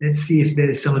 Let's see if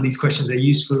there's some of these questions are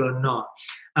useful or not.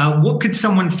 What could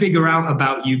someone figure out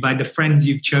about you by the friends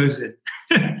you've chosen?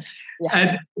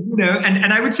 Yes. You know,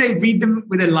 and I would say read them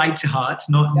with a light heart,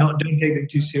 not don't take them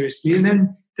too seriously. And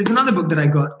then there's another book that I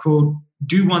got called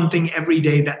Do One Thing Every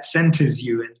Day That Centers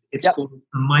You. And it's called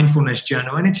A Mindfulness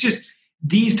Journal. And it's just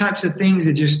these types of things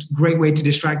are just a great way to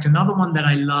distract. Another one that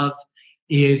I love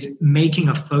is making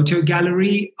a photo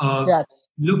gallery of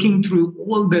looking through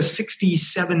all the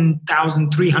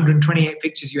 67,328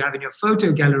 pictures you have in your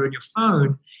photo gallery on your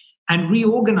phone and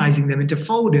reorganizing them into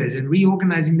folders and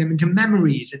reorganizing them into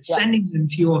memories and sending them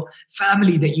to your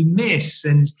family that you miss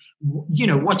and, you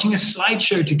know, watching a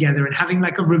slideshow together and having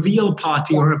like a reveal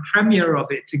party or a premiere of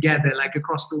it together, like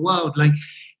across the world. Like,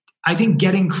 I think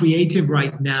getting creative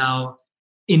right now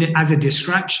as a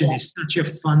distraction is such a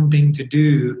fun thing to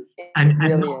do and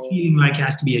not feeling like it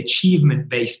has to be achievement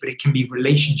based, but it can be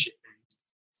relationship based.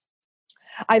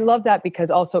 I love that because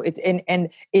also it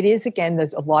is, again,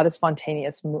 there's a lot of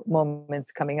spontaneous moments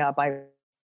coming up.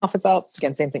 Office out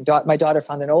again, same thing. My daughter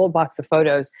found an old box of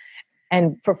photos,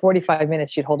 and for 45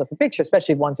 minutes she'd hold up a picture,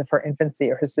 especially ones of her infancy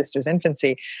or her sister's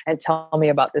infancy, and tell me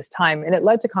about this time. And it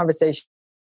led to conversation.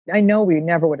 I know we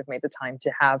never would have made the time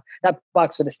to have that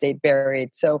box would have stayed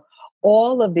buried. So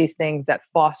all of these things that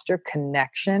foster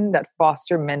connection, that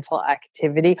foster mental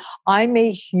activity. I'm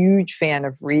a huge fan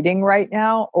of reading right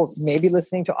now, or maybe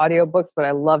listening to audiobooks, but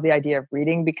I love the idea of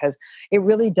reading because it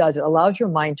really does. It allows your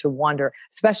mind to wander,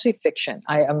 especially fiction.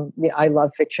 I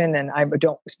love fiction and I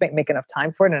don't make enough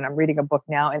time for it. And I'm reading a book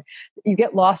now and you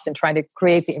get lost in trying to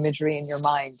create the imagery in your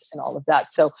mind and all of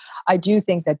that. So I do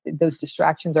think that those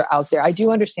distractions are out there. I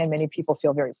do understand many people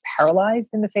feel very paralyzed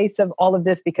in the face of all of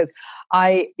this because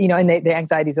and the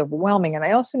anxiety is overwhelming. And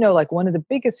I also know like one of the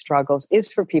biggest struggles is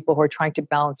for people who are trying to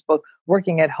balance both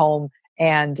working at home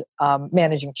and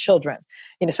managing children,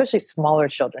 especially smaller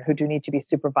children who do need to be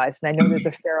supervised. And I know there's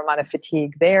a fair amount of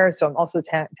fatigue there. So I'm also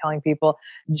telling people,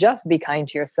 just be kind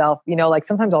to yourself. Like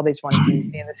sometimes all they just want to do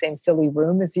is be in the same silly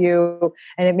room as you.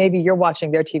 And maybe you're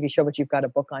watching their TV show, but you've got a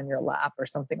book on your lap or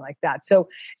something like that. So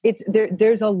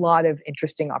there's a lot of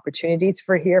interesting opportunities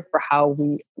for how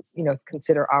we,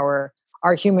 consider our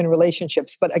human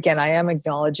relationships. But again, I am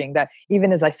acknowledging that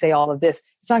even as I say all of this,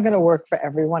 it's not going to work for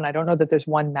everyone. I don't know that there's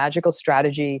one magical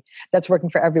strategy that's working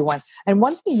for everyone. And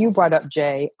one thing you brought up,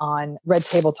 Jay, on Red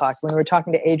Table Talk, when we were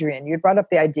talking to Adrian, you brought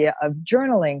up the idea of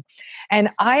journaling. And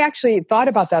I actually thought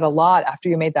about that a lot after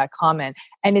you made that comment.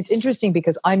 And it's interesting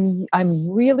because I'm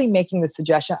really making the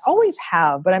suggestion, I always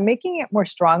have, but I'm making it more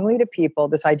strongly to people,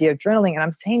 this idea of journaling. And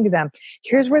I'm saying to them,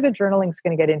 here's where the journaling is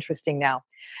going to get interesting now.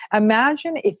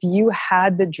 Imagine if you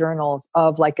had the journals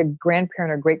of like a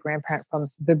grandparent or great-grandparent from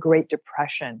the Great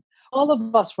Depression. All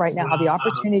of us right now have the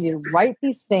opportunity to write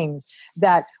these things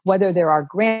that whether they're our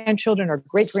grandchildren or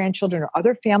great-grandchildren or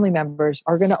other family members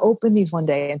are going to open these one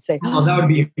day and say, oh, that would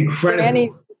be incredible.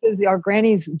 Granny, this is our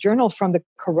granny's journal from the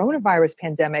coronavirus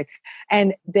pandemic.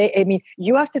 And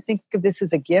you have to think of this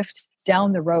as a gift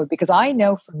down the road, because I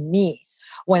know for me,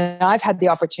 when I've had the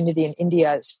opportunity in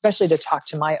India, especially to talk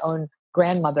to my own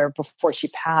grandmother before she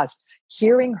passed,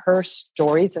 hearing her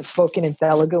stories and spoken in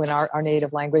Telugu, in our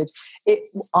native language, it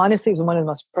honestly was one of the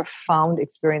most profound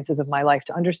experiences of my life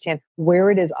to understand where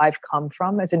it is I've come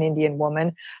from as an Indian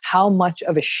woman, how much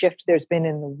of a shift there's been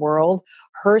in the world,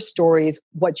 her stories,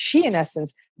 what she in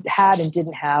essence had and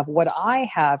didn't have, what I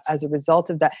have as a result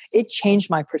of that. It changed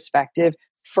my perspective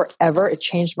forever. It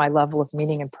changed my level of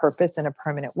meaning and purpose in a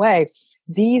permanent way.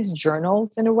 These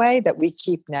journals, in a way that we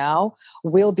keep now,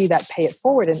 will be that pay it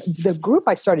forward. And the group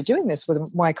I started doing this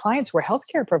with, my clients were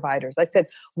healthcare providers. I said,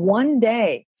 one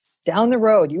day down the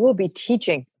road, you will be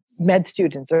teaching med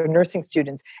students or nursing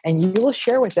students, and you will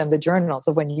share with them the journals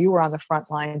of when you were on the front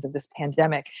lines of this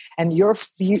pandemic. And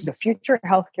the future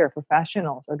healthcare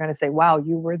professionals are going to say, wow,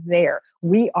 you were there.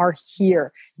 We are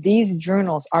here. These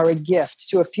journals are a gift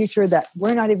to a future that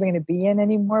we're not even going to be in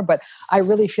anymore. But I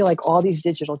really feel like all these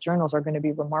digital journals are going to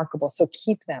be remarkable. So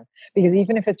keep them, because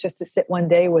even if it's just to sit one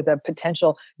day with a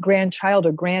potential grandchild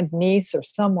or grandniece or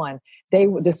someone,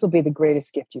 this will be the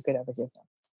greatest gift you could ever give them.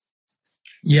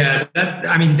 Yeah,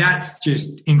 that's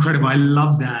just incredible. I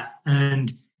love that.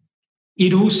 And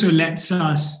it also lets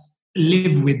us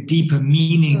live with deeper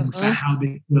meaning for how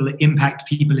this will impact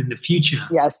people in the future.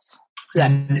 Yes.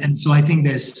 And so I think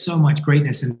there's so much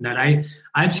greatness in that. I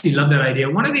absolutely love that idea.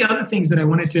 One of the other things that I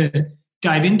wanted to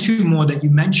dive into more that you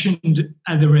mentioned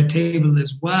at the Red Table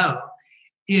as well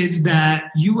is that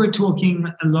you were talking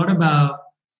a lot about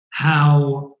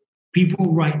how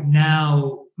people right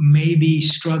now may be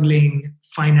struggling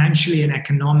financially and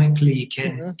economically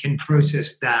can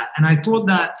process that. And I thought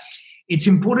that it's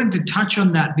important to touch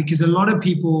on that because a lot of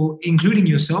people, including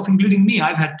yourself, including me,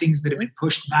 I've had things that have been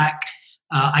pushed back.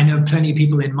 I know plenty of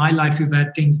people in my life who've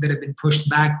had things that have been pushed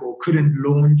back or couldn't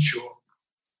launch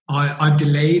or are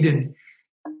delayed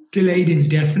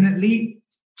indefinitely.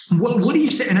 What do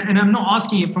you say? And I'm not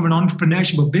asking it from an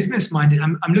entrepreneurship or business mind.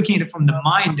 I'm looking at it from the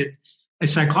mind and a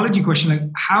psychology question, like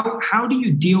how do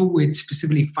you deal with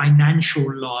specifically financial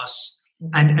loss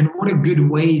and what are good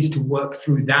ways to work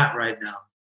through that right now?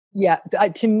 Yeah,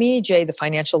 to me, Jay, the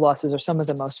financial losses are some of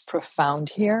the most profound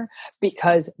here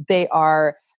because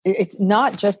it's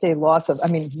not just a loss of,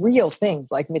 real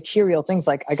things like material things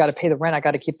like I got to pay the rent, I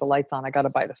got to keep the lights on, I got to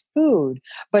buy the food,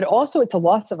 but also it's a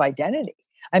loss of identity.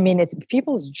 It's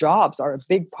people's jobs are a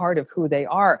big part of who they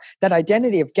are. That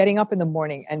identity of getting up in the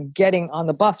morning and getting on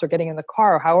the bus or getting in the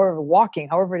car, or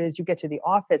however it is you get to the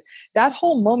office, that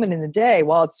whole moment in the day,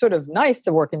 while it's sort of nice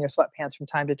to work in your sweatpants from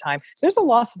time to time, there's a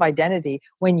loss of identity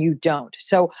when you don't.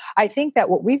 So I think that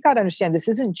what we've got to understand, this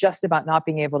isn't just about not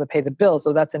being able to pay the bills,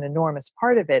 though that's an enormous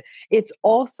part of it. It's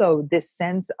also this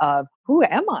sense of, who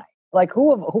am I? Like,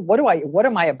 what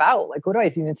am I about? Like, what do I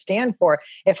even stand for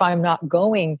if I'm not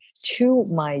going to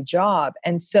my job?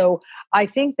 And so I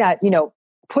think that,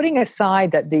 putting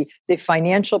aside that the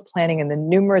financial planning and the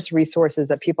numerous resources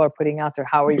that people are putting out there,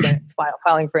 how are you going to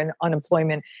filing for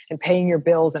unemployment and paying your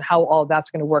bills and how all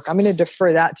that's going to work, I'm going to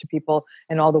defer that to people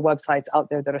and all the websites out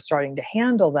there that are starting to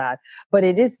handle that. But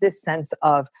it is this sense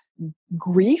of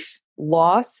grief,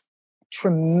 loss,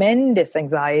 tremendous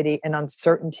anxiety and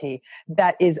uncertainty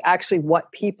that is actually what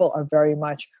people are very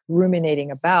much ruminating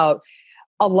about.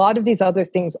 A lot of these other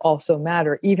things also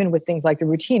matter, even with things like the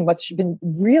routine. What's been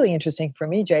really interesting for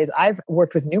me, Jay, is I've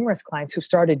worked with numerous clients who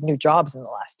started new jobs in the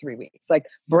last 3 weeks, like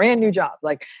brand new job,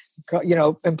 like,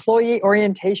 employee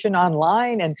orientation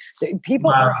online, and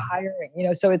people are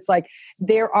hiring, so it's like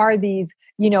there are these,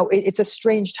 it's a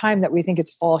strange time that we think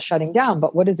it's all shutting down.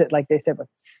 But what is it, like they said, with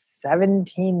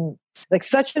 17, like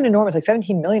such an enormous, like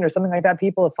 17 million or something like that,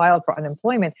 people have filed for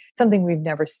unemployment, something we've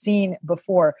never seen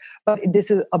before. But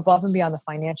this is above and beyond the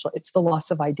financial. It's the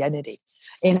loss of identity.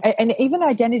 And even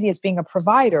identity as being a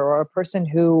provider or a person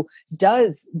who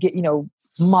does get,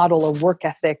 model a work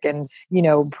ethic and,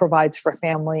 provides for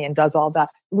family and does all that,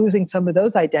 losing some of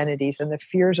those identities and the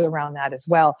fears around that as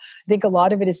well. I think a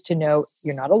lot of it is to know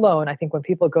you're not alone. I think when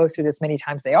people go through this, many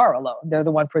times they are alone. They're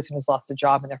the one person who's lost a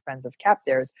job and their friends have kept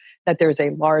theirs, that there's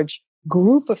a large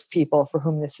group of people for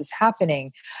whom this is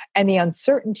happening. And the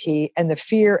uncertainty and the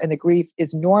fear and the grief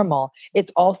is normal.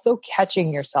 It's also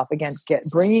catching yourself again,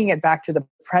 bringing it back to the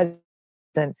present.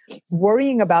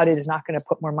 Worrying about it is not going to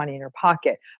put more money in your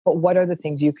pocket. But what are the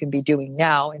things you can be doing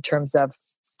now in terms of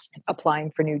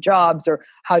applying for new jobs, or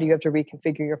how do you have to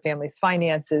reconfigure your family's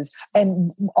finances?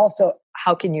 And also,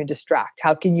 how can you distract?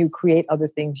 How can you create other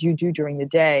things you do during the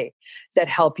day that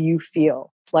help you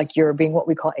feel like you're being what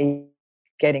we call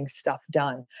getting stuff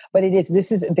done? But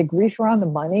this is the grief around the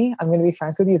money. I'm going to be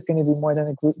frank with you. It's going to be more than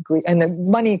the grief, and the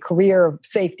money, career,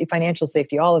 safety, financial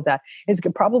safety, all of that is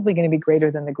probably going to be greater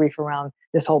than the grief around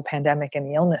this whole pandemic and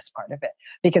the illness part of it,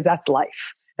 because that's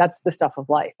life. That's the stuff of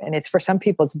life. And it's for some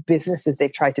people, it's businesses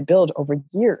they've tried to build over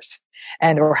years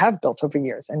or have built over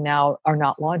years and now are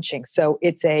not launching. So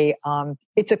that's a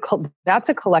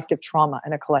collective trauma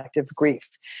and a collective grief.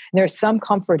 And there's some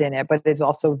comfort in it, but it's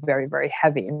also very, very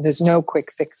heavy. And there's no quick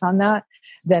fix on that.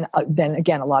 Then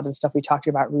again, a lot of the stuff we talked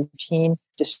about, routine,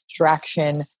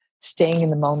 distraction, staying in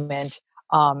the moment,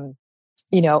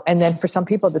 and then for some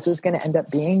people, this is going to end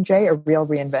up being, Jay, a real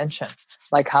reinvention.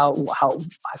 Like how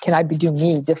can I do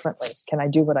me differently? Can I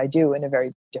do what I do in a very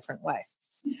different way?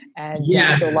 And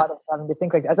so a lot of us having to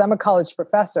think like, as I'm a college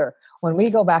professor, when we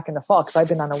go back in the fall, because I've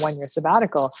been on a 1-year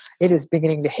sabbatical, it is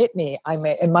beginning to hit me.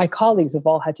 And my colleagues have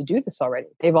all had to do this already.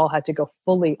 They've all had to go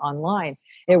fully online.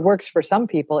 It works for some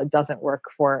people. It doesn't work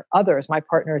for others. My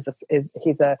partner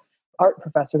he's a art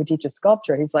professor who teaches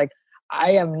sculpture. He's like,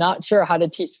 I am not sure how to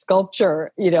teach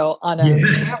sculpture, on a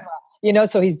camera,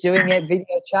 so he's doing it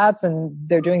video chats and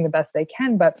they're doing the best they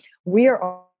can, but we are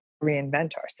all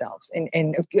reinvent ourselves.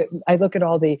 And I look at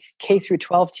all the K through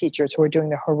 12 teachers who are doing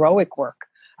the heroic work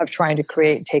of trying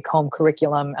to take home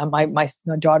curriculum. And my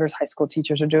daughter's high school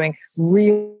teachers are doing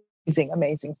really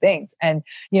amazing things. And,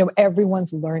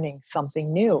 everyone's learning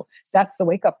something new. That's the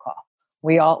wake up call.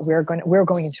 We're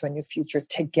going into a new future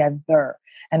together.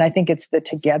 And I think it's the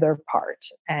together part,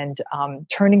 and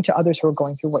turning to others who are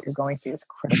going through what you're going through is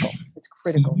critical. It's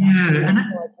critical. Yeah,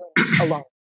 alone.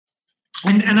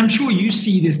 And I'm sure you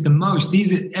see this the most.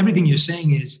 Everything you're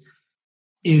saying is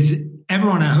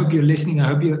everyone. I hope you're listening. I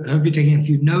hope you're taking a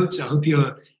few notes. I hope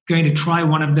you're going to try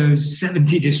one of those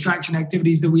 70 distraction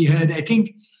activities that we heard. I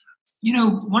think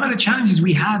one of the challenges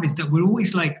we have is that we're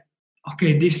always like,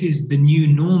 okay, this is the new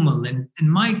normal, and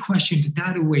my question to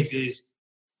that always is,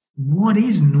 what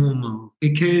is normal?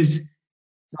 Because,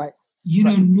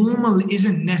 normal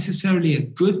isn't necessarily a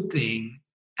good thing.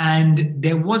 And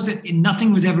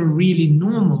nothing was ever really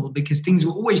normal because things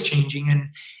were always changing. And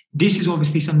this is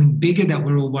obviously something bigger that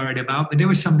we're all worried about, but there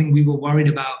was something we were worried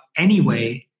about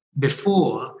anyway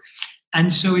before.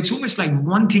 And so it's almost like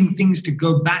wanting things to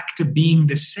go back to being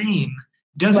the same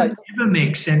doesn't ever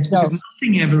make sense, because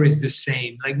nothing ever is the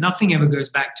same. Like nothing ever goes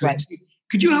back to it.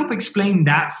 Could you help explain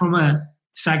that from a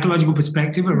psychological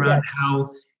perspective around how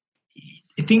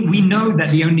I think we know that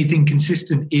the only thing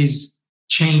consistent is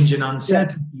change and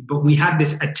uncertainty, but we had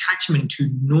this attachment to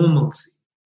normalcy.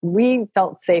 We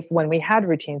felt safe when we had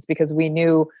routines because we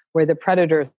knew where the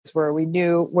predators were. We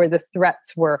knew where the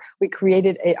threats were. We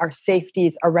created our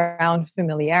safeties around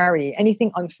familiarity.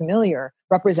 Anything unfamiliar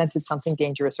represented something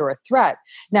dangerous or a threat.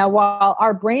 Now, while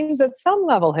our brains at some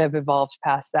level have evolved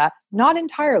past that, not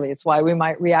entirely. It's why we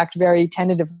might react very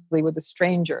tentatively with a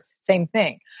stranger. Same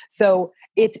thing. So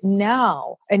it's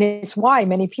now, and it's why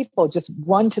many people just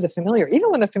run to the familiar.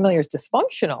 Even when the familiar is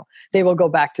dysfunctional, they will go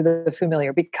back to the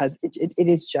familiar because it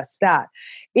is just that.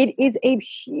 It is a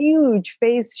huge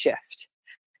phase shift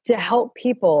to help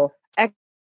people.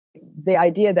 The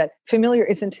idea that familiar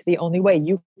isn't the only way.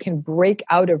 You can break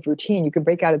out of routine. You can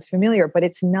break out of familiar, but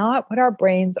it's not what our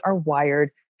brains are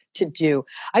wired to do.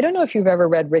 I don't know if you've ever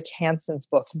read Rick Hanson's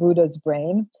book, Buddha's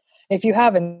Brain. If you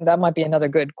haven't, that might be another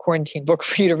good quarantine book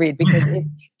for you to read because it's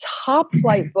top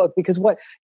flight book. Because what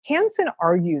Hanson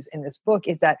argues in this book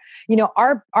is that,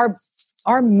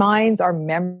 our minds, our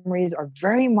memories are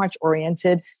very much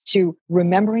oriented to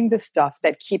remembering the stuff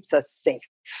that keeps us safe.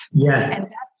 Yes. And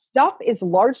that stuff is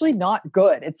largely not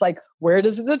good. It's like, where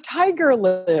does the tiger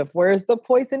live? Where's the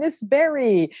poisonous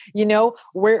berry? Here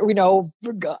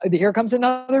comes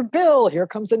another bill. Here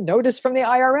comes a notice from the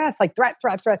IRS, like threat.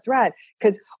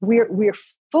 Because we're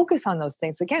focused on those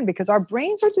things again, because our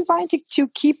brains are designed to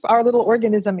keep our little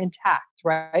organism intact,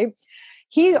 right?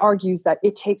 He argues that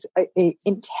it takes a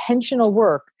intentional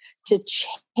work to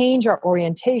change our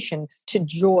orientation to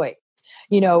joy.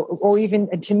 Or even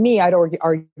to me, I'd argue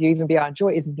even beyond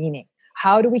joy is meaning.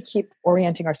 How do we keep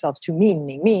orienting ourselves to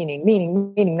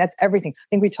meaning? That's everything. I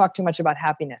think we talk too much about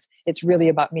happiness. It's really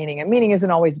about meaning. And meaning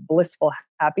isn't always blissful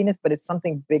happiness, but it's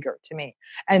something bigger to me.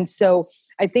 And so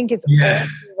I think it's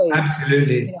always,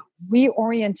 absolutely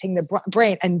reorienting the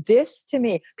brain. And this, to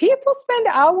me, people spend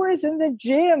hours in the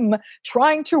gym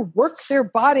trying to work their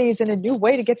bodies in a new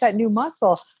way to get that new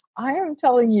muscle. I am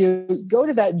telling you, go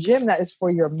to that gym that is for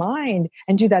your mind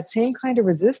and do that same kind of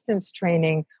resistance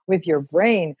training with your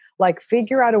brain. Like,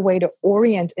 figure out a way to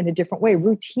orient in a different way.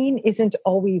 Routine isn't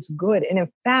always good. And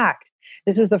in fact,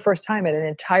 this is the first time at an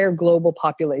entire global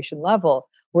population level,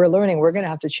 we're learning we're going to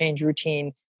have to change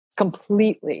routine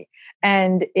completely.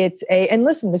 And and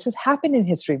listen, this has happened in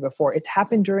history before. It's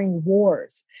happened during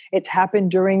wars. It's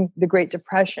happened during the Great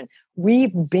Depression.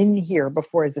 We've been here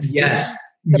before as a species. Yes.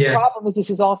 The problem is this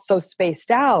is all so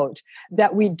spaced out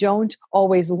that we don't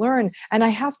always learn. And I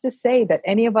have to say that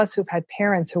any of us who've had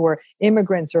parents who were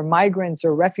immigrants or migrants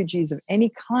or refugees of any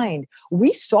kind,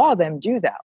 we saw them do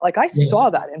that. Like, I saw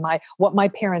that in what my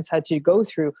parents had to go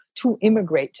through to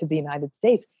immigrate to the United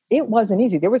States. It wasn't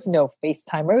easy. There was no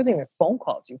FaceTime. There wasn't even phone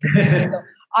calls.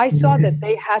 I saw that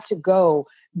they had to go.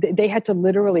 They had to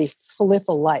literally flip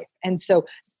a life. And so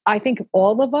I think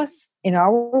all of us in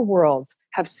our worlds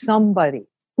have somebody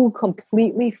who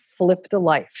completely flipped a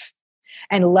life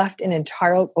and left an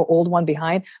entire old one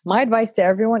behind. My advice to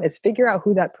everyone is figure out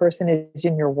who that person is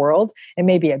in your world. It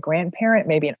may be a grandparent,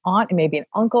 maybe an aunt, it may be an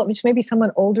uncle, it may be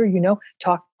someone older,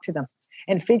 talk to them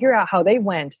and figure out how they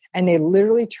went and they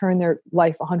literally turned their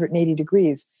life 180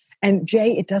 degrees. And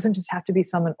Jay, it doesn't just have to be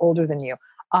someone older than you.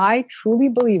 I truly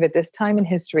believe at this time in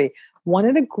history, one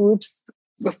of the groups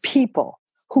of people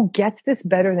who gets this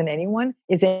better than anyone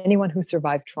is anyone who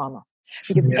survived trauma.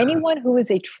 Because anyone who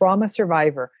is a trauma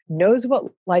survivor knows what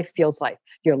life feels like.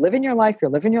 You're living your life.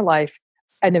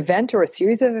 An event or a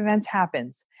series of events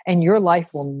happens, and your life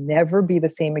will never be the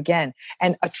same again.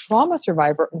 And a trauma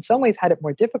survivor, in some ways, had it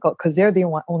more difficult because they're the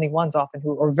only ones often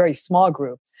or a very small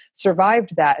group,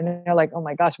 survived that. And they're like, oh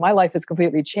my gosh, my life has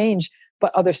completely changed,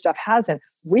 but other stuff hasn't.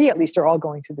 We at least are all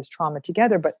going through this trauma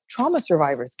together, but trauma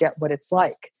survivors get what it's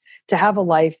like to have a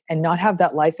life and not have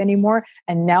that life anymore,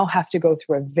 and now have to go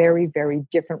through a very, very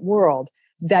different world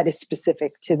that is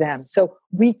specific to them. So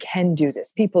we can do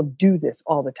this. People do this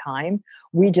all the time.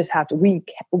 You have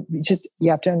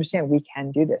to understand we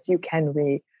can do this. You can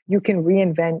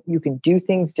reinvent, you can do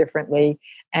things differently.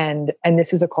 And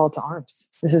this is a call to arms.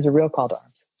 This is a real call to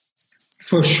arms.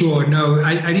 For sure. No,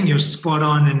 I think you're spot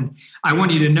on. And I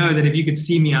want you to know that if you could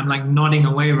see me, I'm like nodding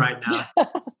away right now.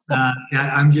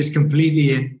 I'm just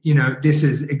completely this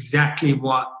is exactly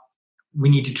what we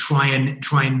need to try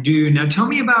and do. Now, tell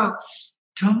me about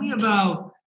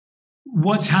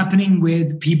what's happening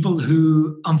with people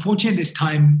who, unfortunately, this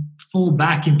time fall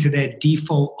back into their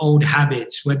default old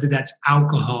habits, whether that's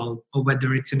alcohol or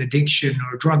whether it's an addiction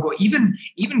or a drug, or even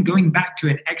going back to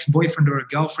an ex-boyfriend or a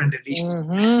girlfriend, at least.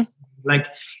 Mm-hmm.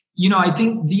 I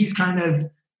think these kind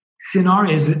of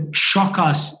scenarios shock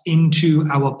us into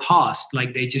our past.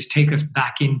 Like, they just take us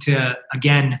back into,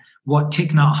 again, what Thich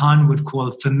Nhat Hanh would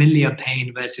call familiar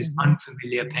pain versus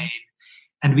unfamiliar pain.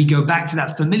 And we go back to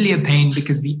that familiar pain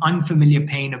because the unfamiliar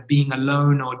pain of being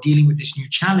alone or dealing with this new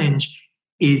challenge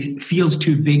feels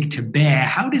too big to bear.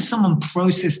 How does someone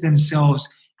process themselves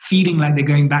feeling like they're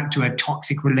going back to a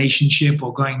toxic relationship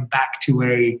or going back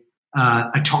to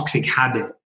a toxic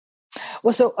habit?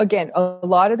 Well, so again, a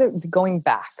lot of the going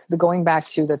back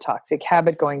to the toxic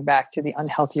habit, going back to the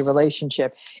unhealthy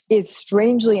relationship is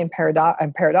strangely and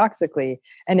paradoxically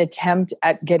an attempt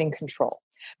at getting control,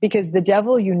 because the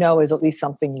devil, is at least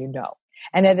something you know.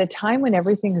 And at a time when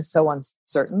everything is so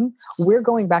uncertain, we're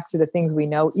going back to the things we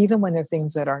know, even when they're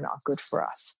things that are not good for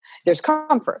us. There's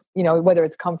comfort, whether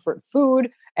it's comfort food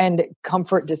and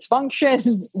comfort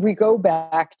dysfunction, we go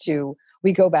back to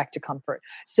comfort.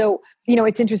 So,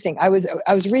 it's interesting. I was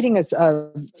reading a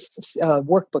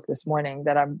workbook this morning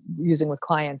that I'm using with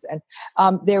clients, and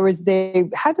they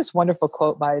had this wonderful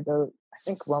quote by the, I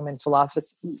think, Roman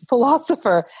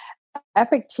philosopher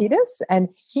Epictetus, and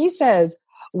he says,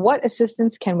 "What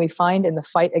assistance can we find in the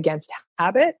fight against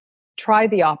habit? Try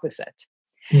the opposite."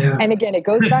 Yeah. And again, it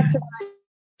goes back to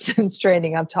resistance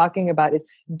training I'm talking about, is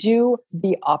do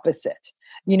the opposite,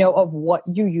 of what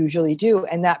you usually do.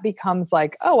 And that becomes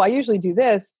like, oh, I usually do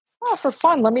this. Oh, for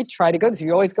fun, let me try to go this.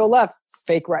 You always go left,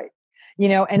 fake right,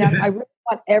 and I really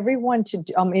want everyone to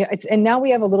do, and now we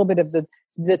have a little bit of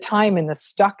the time and the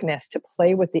stuckness to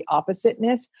play with the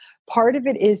oppositeness. Part of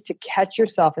it is to catch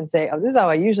yourself and say, oh, this is how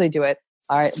I usually do it.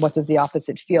 All right, what does the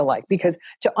opposite feel like? Because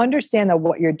to understand that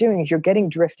what you're doing is you're getting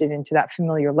drifted into that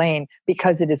familiar lane,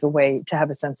 because it is a way to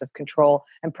have a sense of control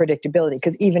and predictability,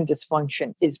 because even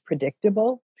dysfunction is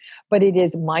predictable. But it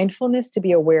is mindfulness to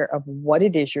be aware of what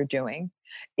it is you're doing.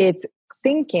 It's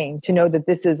thinking to know that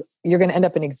you're going to end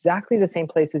up in exactly the same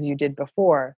place as you did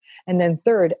before. And then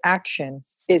third, action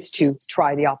is to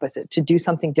try the opposite, to do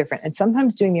something different. And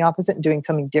sometimes doing the opposite and doing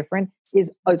something different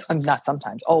is not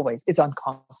sometimes, always, is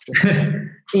uncomfortable.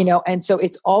 And so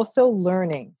it's also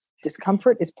learning.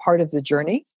 Discomfort is part of the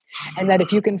journey. And that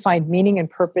if you can find meaning and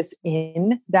purpose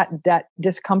in that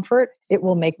discomfort, it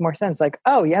will make more sense. Like,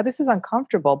 oh yeah, this is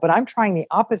uncomfortable, but I'm trying the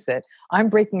opposite. I'm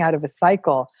breaking out of a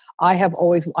cycle.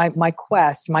 My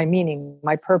quest, my meaning,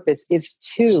 my purpose is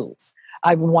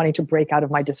I've been wanting to break out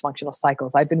of my dysfunctional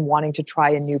cycles. I've been wanting to try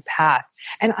a new path.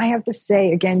 And I have to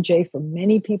say again, Jay, for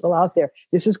many people out there,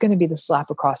 this is going to be the slap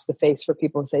across the face for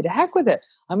people who say, to heck with it.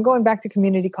 I'm going back to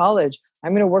community college.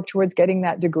 I'm going to work towards getting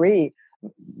that degree.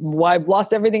 Well, I've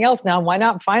lost everything else now. Why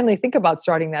not finally think about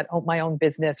starting my own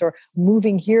business, or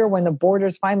moving here when the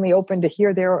borders finally open to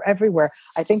here, there, or everywhere?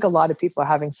 I think a lot of people are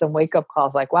having some wake up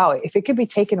calls like, wow, if it could be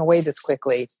taken away this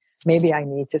quickly, maybe I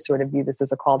need to sort of view this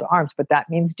as a call to arms. But that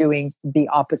means doing the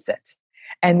opposite.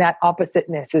 And that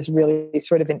oppositeness is really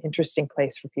sort of an interesting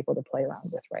place for people to play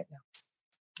around with right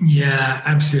now. Yeah,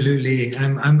 absolutely.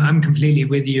 I'm completely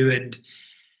with you. And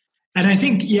I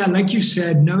think, yeah, like you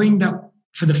said, knowing that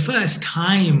for the first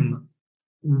time,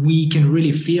 we can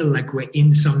really feel like we're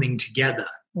in something together.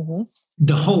 Mm-hmm.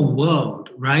 The whole world,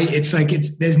 right? It's like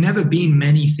there's never been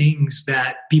many things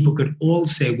that people could all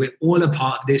say, we're all a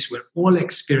part of this, we're all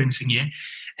experiencing it.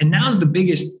 And now's the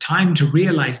biggest time to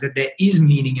realize that there is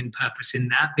meaning and purpose in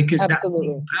that, because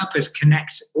Absolutely. that purpose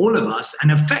connects all of us and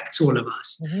affects all of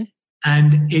us. Mm-hmm.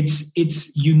 And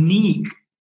it's unique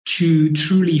to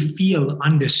truly feel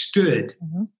understood.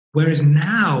 Mm-hmm. Whereas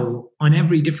now, on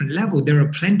every different level, there are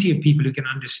plenty of people who can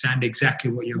understand exactly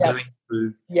what you're going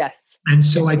through. Yes. And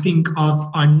so I think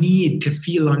of our need to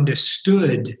feel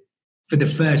understood for the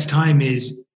first time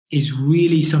is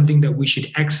really something that we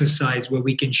should exercise, where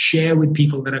we can share with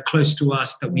people that are close to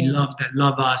us, that we love, that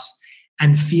love us,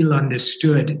 and feel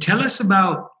understood. Tell us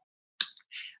about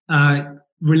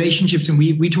relationships. And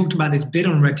we talked about this bit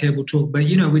on Red Table Talk, but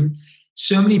with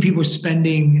so many people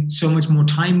spending so much more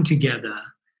time together,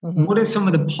 mm-hmm. What are some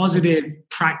of the positive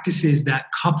practices that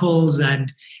couples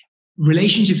and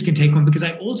relationships can take on? Because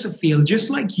I also feel,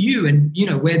 just like you and,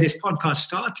 where this podcast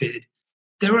started,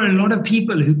 there are a lot of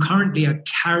people who currently are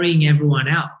carrying everyone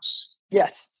else.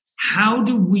 Yes. How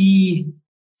do we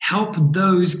help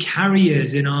those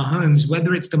carriers in our homes,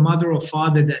 whether it's the mother or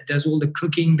father that does all the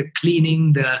cooking, the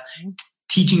cleaning, the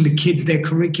teaching the kids their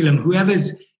curriculum,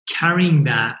 whoever's carrying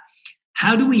that?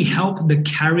 How do we help the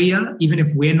carrier, even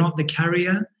if we're not the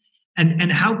carrier?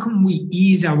 And how can we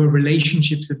ease our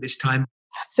relationships at this time?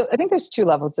 So I think there's two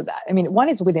levels of that. I mean, one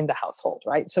is within the household,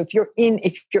 right? So if you're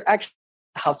actually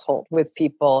in a household with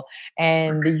people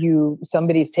and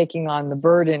somebody's taking on the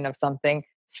burden of something,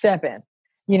 step in.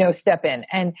 step in.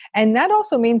 And that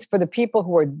also means for the people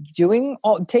who are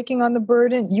taking on the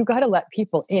burden, you got to let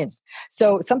people in.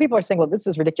 So some people are saying, well, this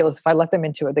is ridiculous. If I let them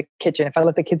into the kitchen, if I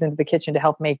let the kids into the kitchen to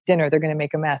help make dinner, they're going to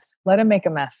make a mess. Let them make a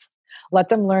mess. Let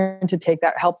them learn to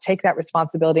help take that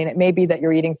responsibility. And it may be that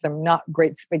you're eating some not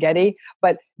great spaghetti,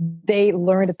 but they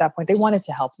learned at that point, they wanted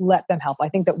to help. Let them help. I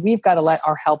think that we've got to let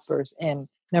our helpers in.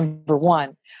 Number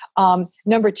one.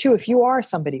 Number two, if you are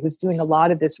somebody who's doing a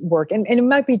lot of this work, and it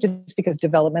might be just because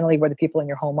developmentally where the people in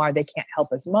your home are, they can't help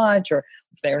as much, or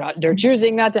they're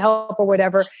choosing not to help or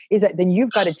whatever, is that then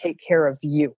you've got to take care of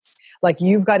you. Like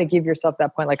you've got to give yourself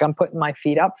that point, like I'm putting my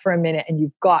feet up for a minute, and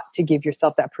you've got to give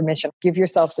yourself that permission. Give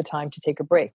yourself the time to take a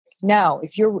break. Now,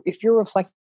 if you're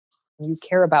reflecting, you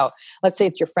care about, let's say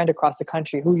it's your friend across the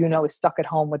country who is stuck at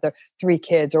home with their 3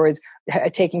 kids, or is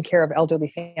taking care of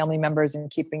elderly family members and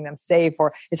keeping them safe,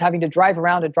 or is having to drive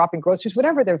around and dropping groceries,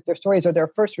 whatever their stories, or their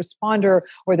first responder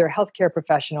or their healthcare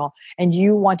professional, and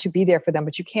you want to be there for them,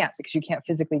 but you can't because you can't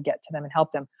physically get to them and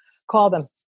help them. Call them,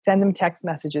 send them text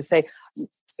messages, say,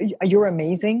 you're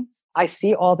amazing. I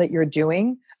see all that you're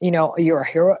doing. You're a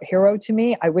hero to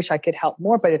me. I wish I could help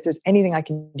more, but if there's anything I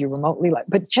can do remotely,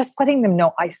 but just letting them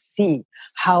know, I see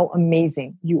how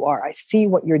amazing you are. I see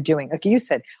what you're doing. Like you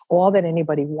said, all that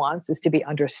anybody wants is to be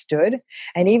understood.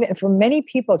 And even for many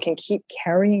people can keep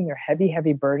carrying their heavy,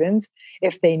 heavy burdens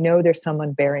if they know there's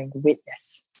someone bearing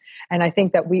witness. And I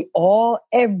think that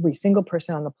every single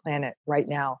person on the planet right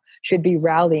now should be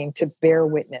rallying to bear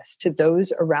witness to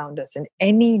those around us in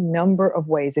any number of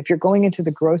ways. If you're going into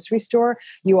the grocery store,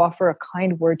 you offer a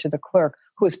kind word to the clerk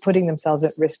who is putting themselves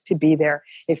at risk to be there.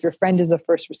 If your friend is a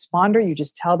first responder, you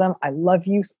just tell them, I love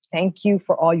you. Thank you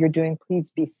for all you're doing. Please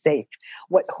be safe.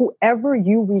 Whoever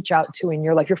you reach out to in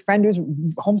your life, your friend who's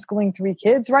homeschooling 3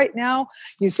 kids right now,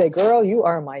 you say, girl, you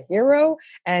are my hero.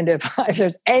 And if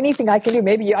there's anything I can do,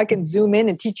 maybe I can zoom in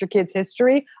and teach your kids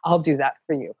history. I'll do that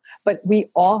for you. But we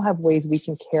all have ways we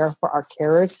can care for our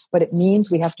carers, but it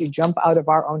means we have to jump out of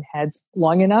our own heads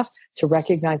long enough to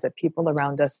recognize that people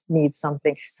around us need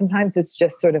something. Sometimes it's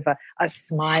just sort of a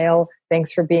smile.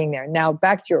 Thanks for being there. Now,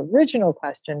 back to your original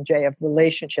question, Jay, of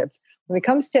relationships. When it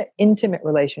comes to intimate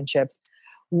relationships,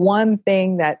 one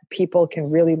thing that people can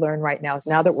really learn right now is,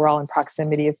 now that we're all in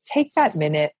proximity, is take that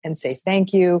minute and say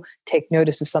thank you, take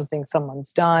notice of something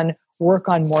someone's done, work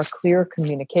on more clear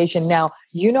communication. Now,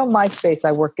 my space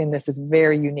I work in, this is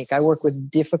very unique. I work with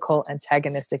difficult,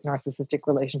 antagonistic, narcissistic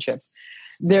relationships.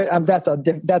 That's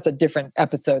a different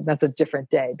episode. That's a different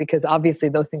day, because obviously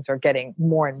those things are getting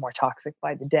more and more toxic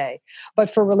by the day. But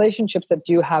for relationships that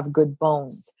do have good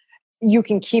bones, you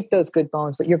can keep those good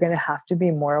bones, but you're going to have to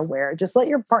be more aware. Just let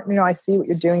your partner know, I see what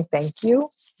you're doing. Thank you.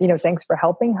 Thanks for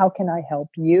helping. How can I help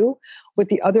you? With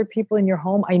the other people in your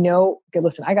home, I know,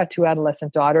 listen, I got 2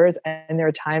 adolescent daughters, and there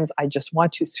are times I just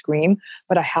want to scream,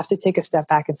 but I have to take a step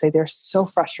back and say they're so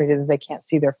frustrated that they can't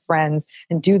see their friends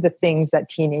and do the things that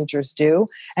teenagers do.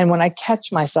 And when I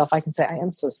catch myself, I can say, I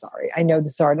am so sorry. I know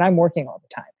this is hard, and I'm working all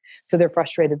the time. So they're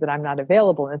frustrated that I'm not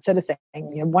available. And instead of saying,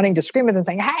 wanting to scream at them,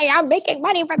 saying, hey, I'm making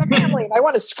money for the family, and I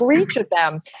want to screech at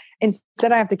them,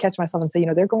 instead I have to catch myself and say,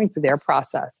 they're going through their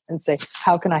process, and say,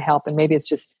 how can I help? And maybe it's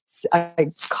just I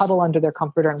cuddle under their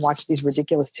comforter and watch these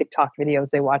ridiculous TikTok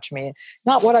videos they watch me.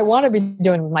 Not what I want to be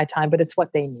doing with my time, but it's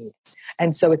what they need.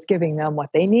 And so it's giving them what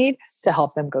they need to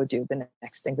help them go do the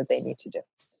next thing that they need to do.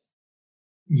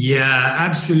 Yeah,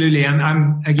 absolutely.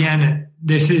 I'm again,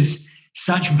 this is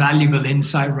such valuable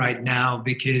insight right now,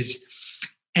 because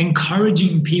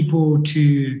encouraging people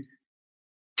to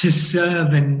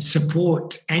serve and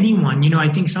support anyone.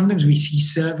 I think sometimes we see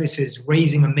services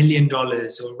raising $1 million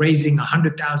or raising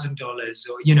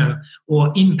 $100,000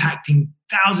 or impacting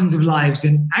thousands of lives.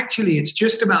 And actually, it's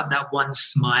just about that one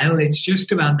smile. It's just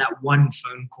about that one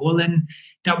phone call and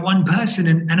that one person.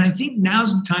 And I think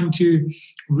now's the time to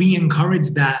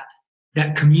re-encourage that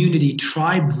community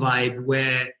tribe vibe,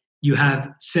 where you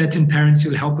have certain parents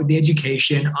who'll help with the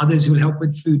education, others who'll help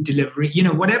with food delivery,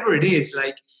 whatever it is,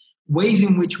 like ways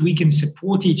in which we can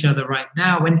support each other right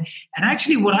now. And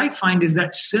actually what I find is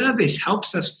that service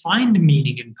helps us find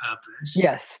meaning and purpose.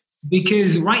 Yes.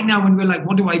 Because right now when we're like,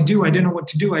 what do? I don't know what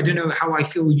to do. I don't know how I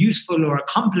feel useful or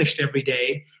accomplished every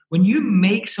day. When you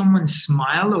make someone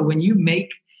smile, or when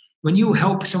you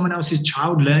help someone else's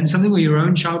child learn something, or your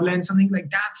own child learn something, like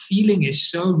that feeling is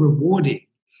so rewarding.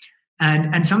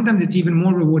 And sometimes it's even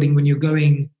more rewarding when you're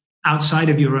going outside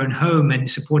of your own home and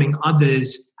supporting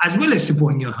others, as well as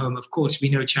supporting your home. Of course, we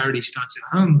know charity starts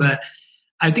at home, but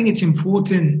I think it's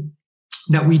important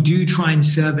that we do try and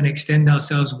serve and extend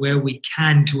ourselves where we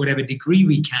can, to whatever degree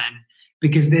we can,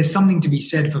 because there's something to be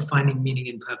said for finding meaning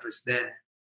and purpose there.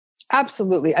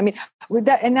 Absolutely. I mean, with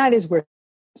that, and that is where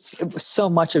so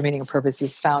much of meaning and purpose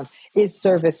is found, is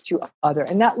service to other,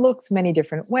 and that looks many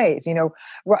different ways.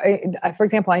 For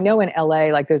example, I know in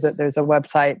LA, like there's a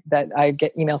website that I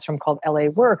get emails from called LA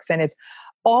Works, and it's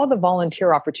all the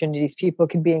volunteer opportunities people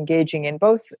can be engaging in,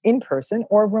 both in person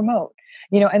or remote.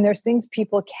 And there's things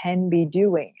people can be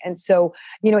doing. And so,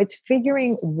 it's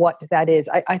figuring what that is.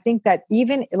 I think that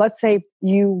even, let's say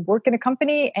you work in a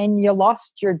company and you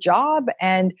lost your job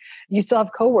and you still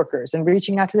have coworkers, and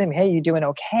reaching out to them, hey, you doing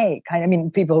okay?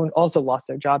 People who also lost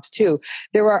their jobs too.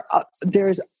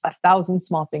 There's 1,000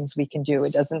 small things we can do.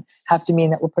 It doesn't have to mean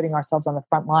that we're putting ourselves on the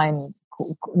front lines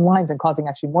and causing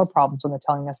actually more problems when they're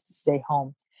telling us to stay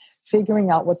home. Figuring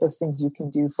out what those things you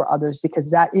can do for others, because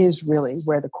that is really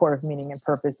where the core of meaning and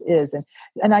purpose is.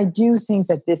 And I do think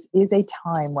that this is a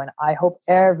time when I hope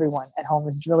everyone at home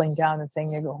is drilling down and saying,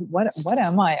 what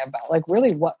am I about? Like,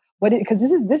 really,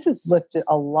 because this has lifted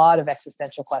a lot of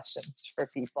existential questions for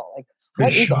people. Like,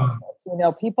 what is all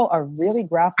this? People are really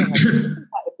grappling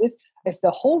with if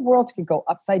the whole world could go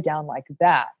upside down like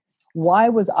that, why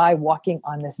was I walking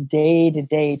on this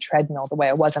day-to-day treadmill the way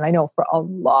I was? And I know for a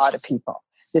lot of people,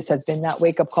 this has been that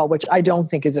wake-up call, which I don't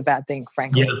think is a bad thing,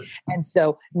 frankly. Yeah. And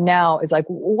so now it's like,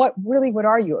 what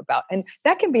are you about? And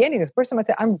that can be anything. The person might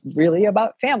say, I'm really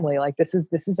about family. Like, this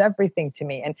is everything to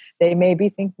me. And they may be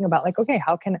thinking about, like, okay,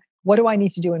 what do I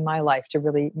need to do in my life to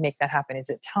really make that happen? Is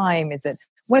it time? Is it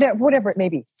whatever it may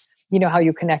be? How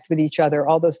you connect with each other,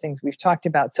 all those things we've talked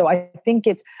about. So I think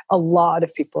it's a lot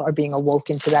of people are being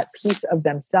awoken to that piece of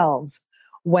themselves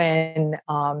when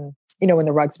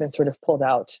the rug's been sort of pulled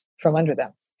out from under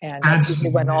them. And that's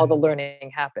usually when all the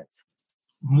learning happens.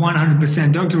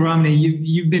 100%. Dr. Ramani,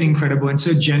 you've been incredible and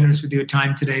so generous with your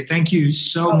time today. Thank you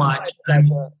so much. I'm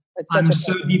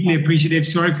so deeply appreciative.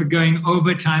 Sorry for going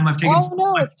over time. I've taken it's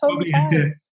totally fine. Had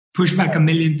to push back a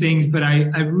million things, but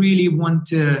I really want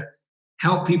to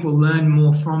help people learn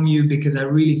more from you, because I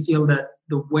really feel that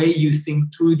the way you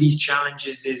think through these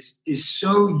challenges is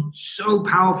so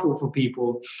powerful for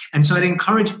people. And so I'd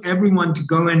encourage everyone to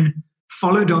go and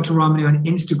follow Dr. Ramani on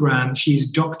Instagram. She's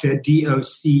Dr.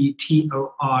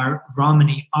 DOCTOR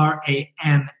Ramani,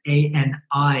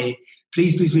 RAMANI.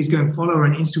 Please go and follow her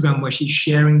on Instagram, where she's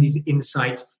sharing these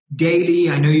insights daily.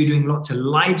 I know you're doing lots of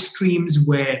live streams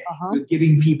where you're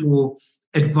giving people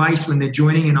advice when they're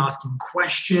joining and asking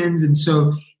questions. And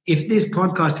so if this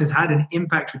podcast has had an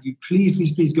impact with you,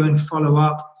 please go and follow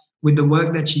up with the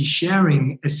work that she's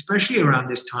sharing, especially around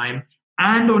this time.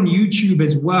 And on YouTube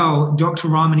as well, Dr.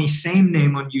 Ramani, same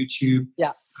name on YouTube.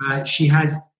 Yeah. She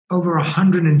has over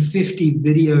 150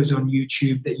 videos on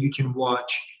YouTube that you can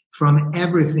watch, from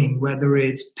everything, whether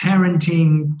it's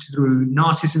parenting through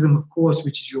narcissism, of course,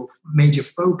 which is your major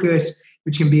focus,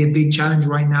 which can be a big challenge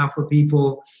right now for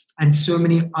people, and so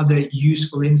many other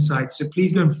useful insights. So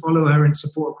please go and follow her and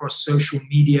support across social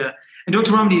media. And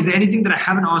Dr. Ramani, is there anything that I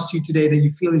haven't asked you today that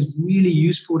you feel is really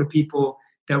useful to people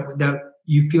that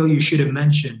you feel you should have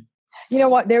mentioned? You know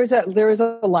what? There is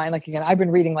a line, like, again, I've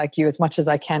been reading like you as much as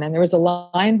I can. And there was a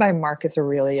line by Marcus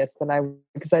Aurelius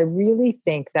because I really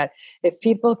think that if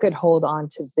people could hold on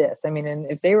to this, and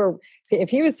if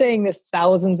he was saying this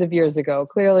thousands of years ago,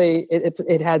 clearly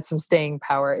it had some staying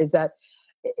power, is that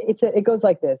it goes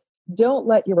like this: don't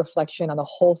let your reflection on the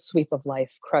whole sweep of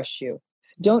life crush you.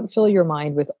 Don't fill your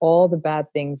mind with all the bad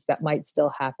things that might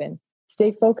still happen.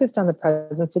 Stay focused on the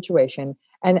present situation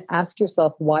and ask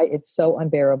yourself why it's so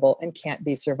unbearable and can't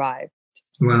be survived.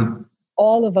 Wow.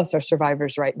 All of us are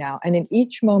survivors right now. And in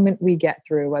each moment we get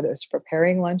through, whether it's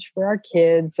preparing lunch for our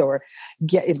kids or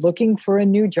looking for a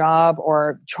new job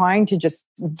or trying to just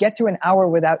get through an hour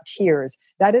without tears,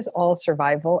 that is all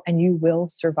survival, and you will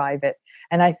survive it.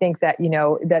 And I think that,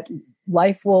 that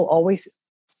life will always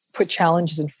put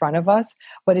challenges in front of us,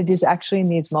 but it is actually in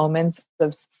these moments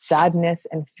of sadness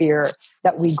and fear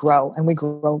that we grow, and we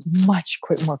grow much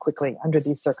more quickly under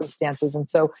these circumstances. And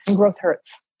growth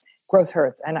hurts.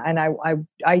 And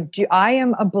I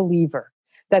am a believer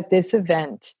that this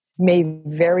event may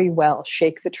very well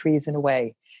shake the trees in a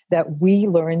way that we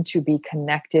learn to be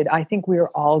connected. I think we are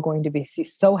all going to be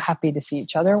so happy to see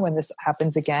each other when this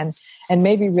happens again, and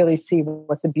maybe really see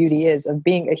what the beauty is of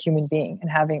being a human being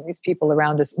and having these people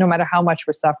around us, no matter how much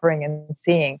we're suffering, and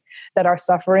seeing that our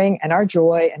suffering and our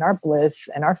joy and our bliss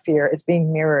and our fear is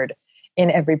being mirrored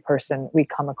in every person we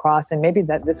come across. And maybe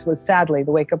that this was sadly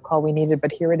the wake-up call we needed,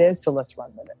 but here it is, so let's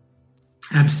run with it.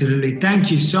 Absolutely.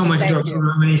 Thank you so much, Dr.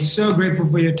 Ramani. So grateful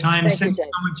for your time. Thank you so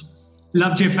much.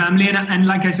 Love to your family. And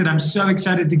like I said, I'm so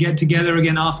excited to get together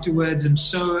again afterwards. I'm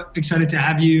so excited to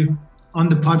have you on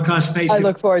the podcast space. I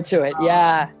look forward to it.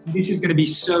 Yeah. This is going to be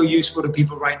so useful to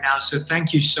people right now. So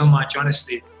thank you so much,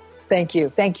 honestly. Thank you.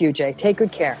 Thank you, Jay. Take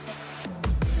good care.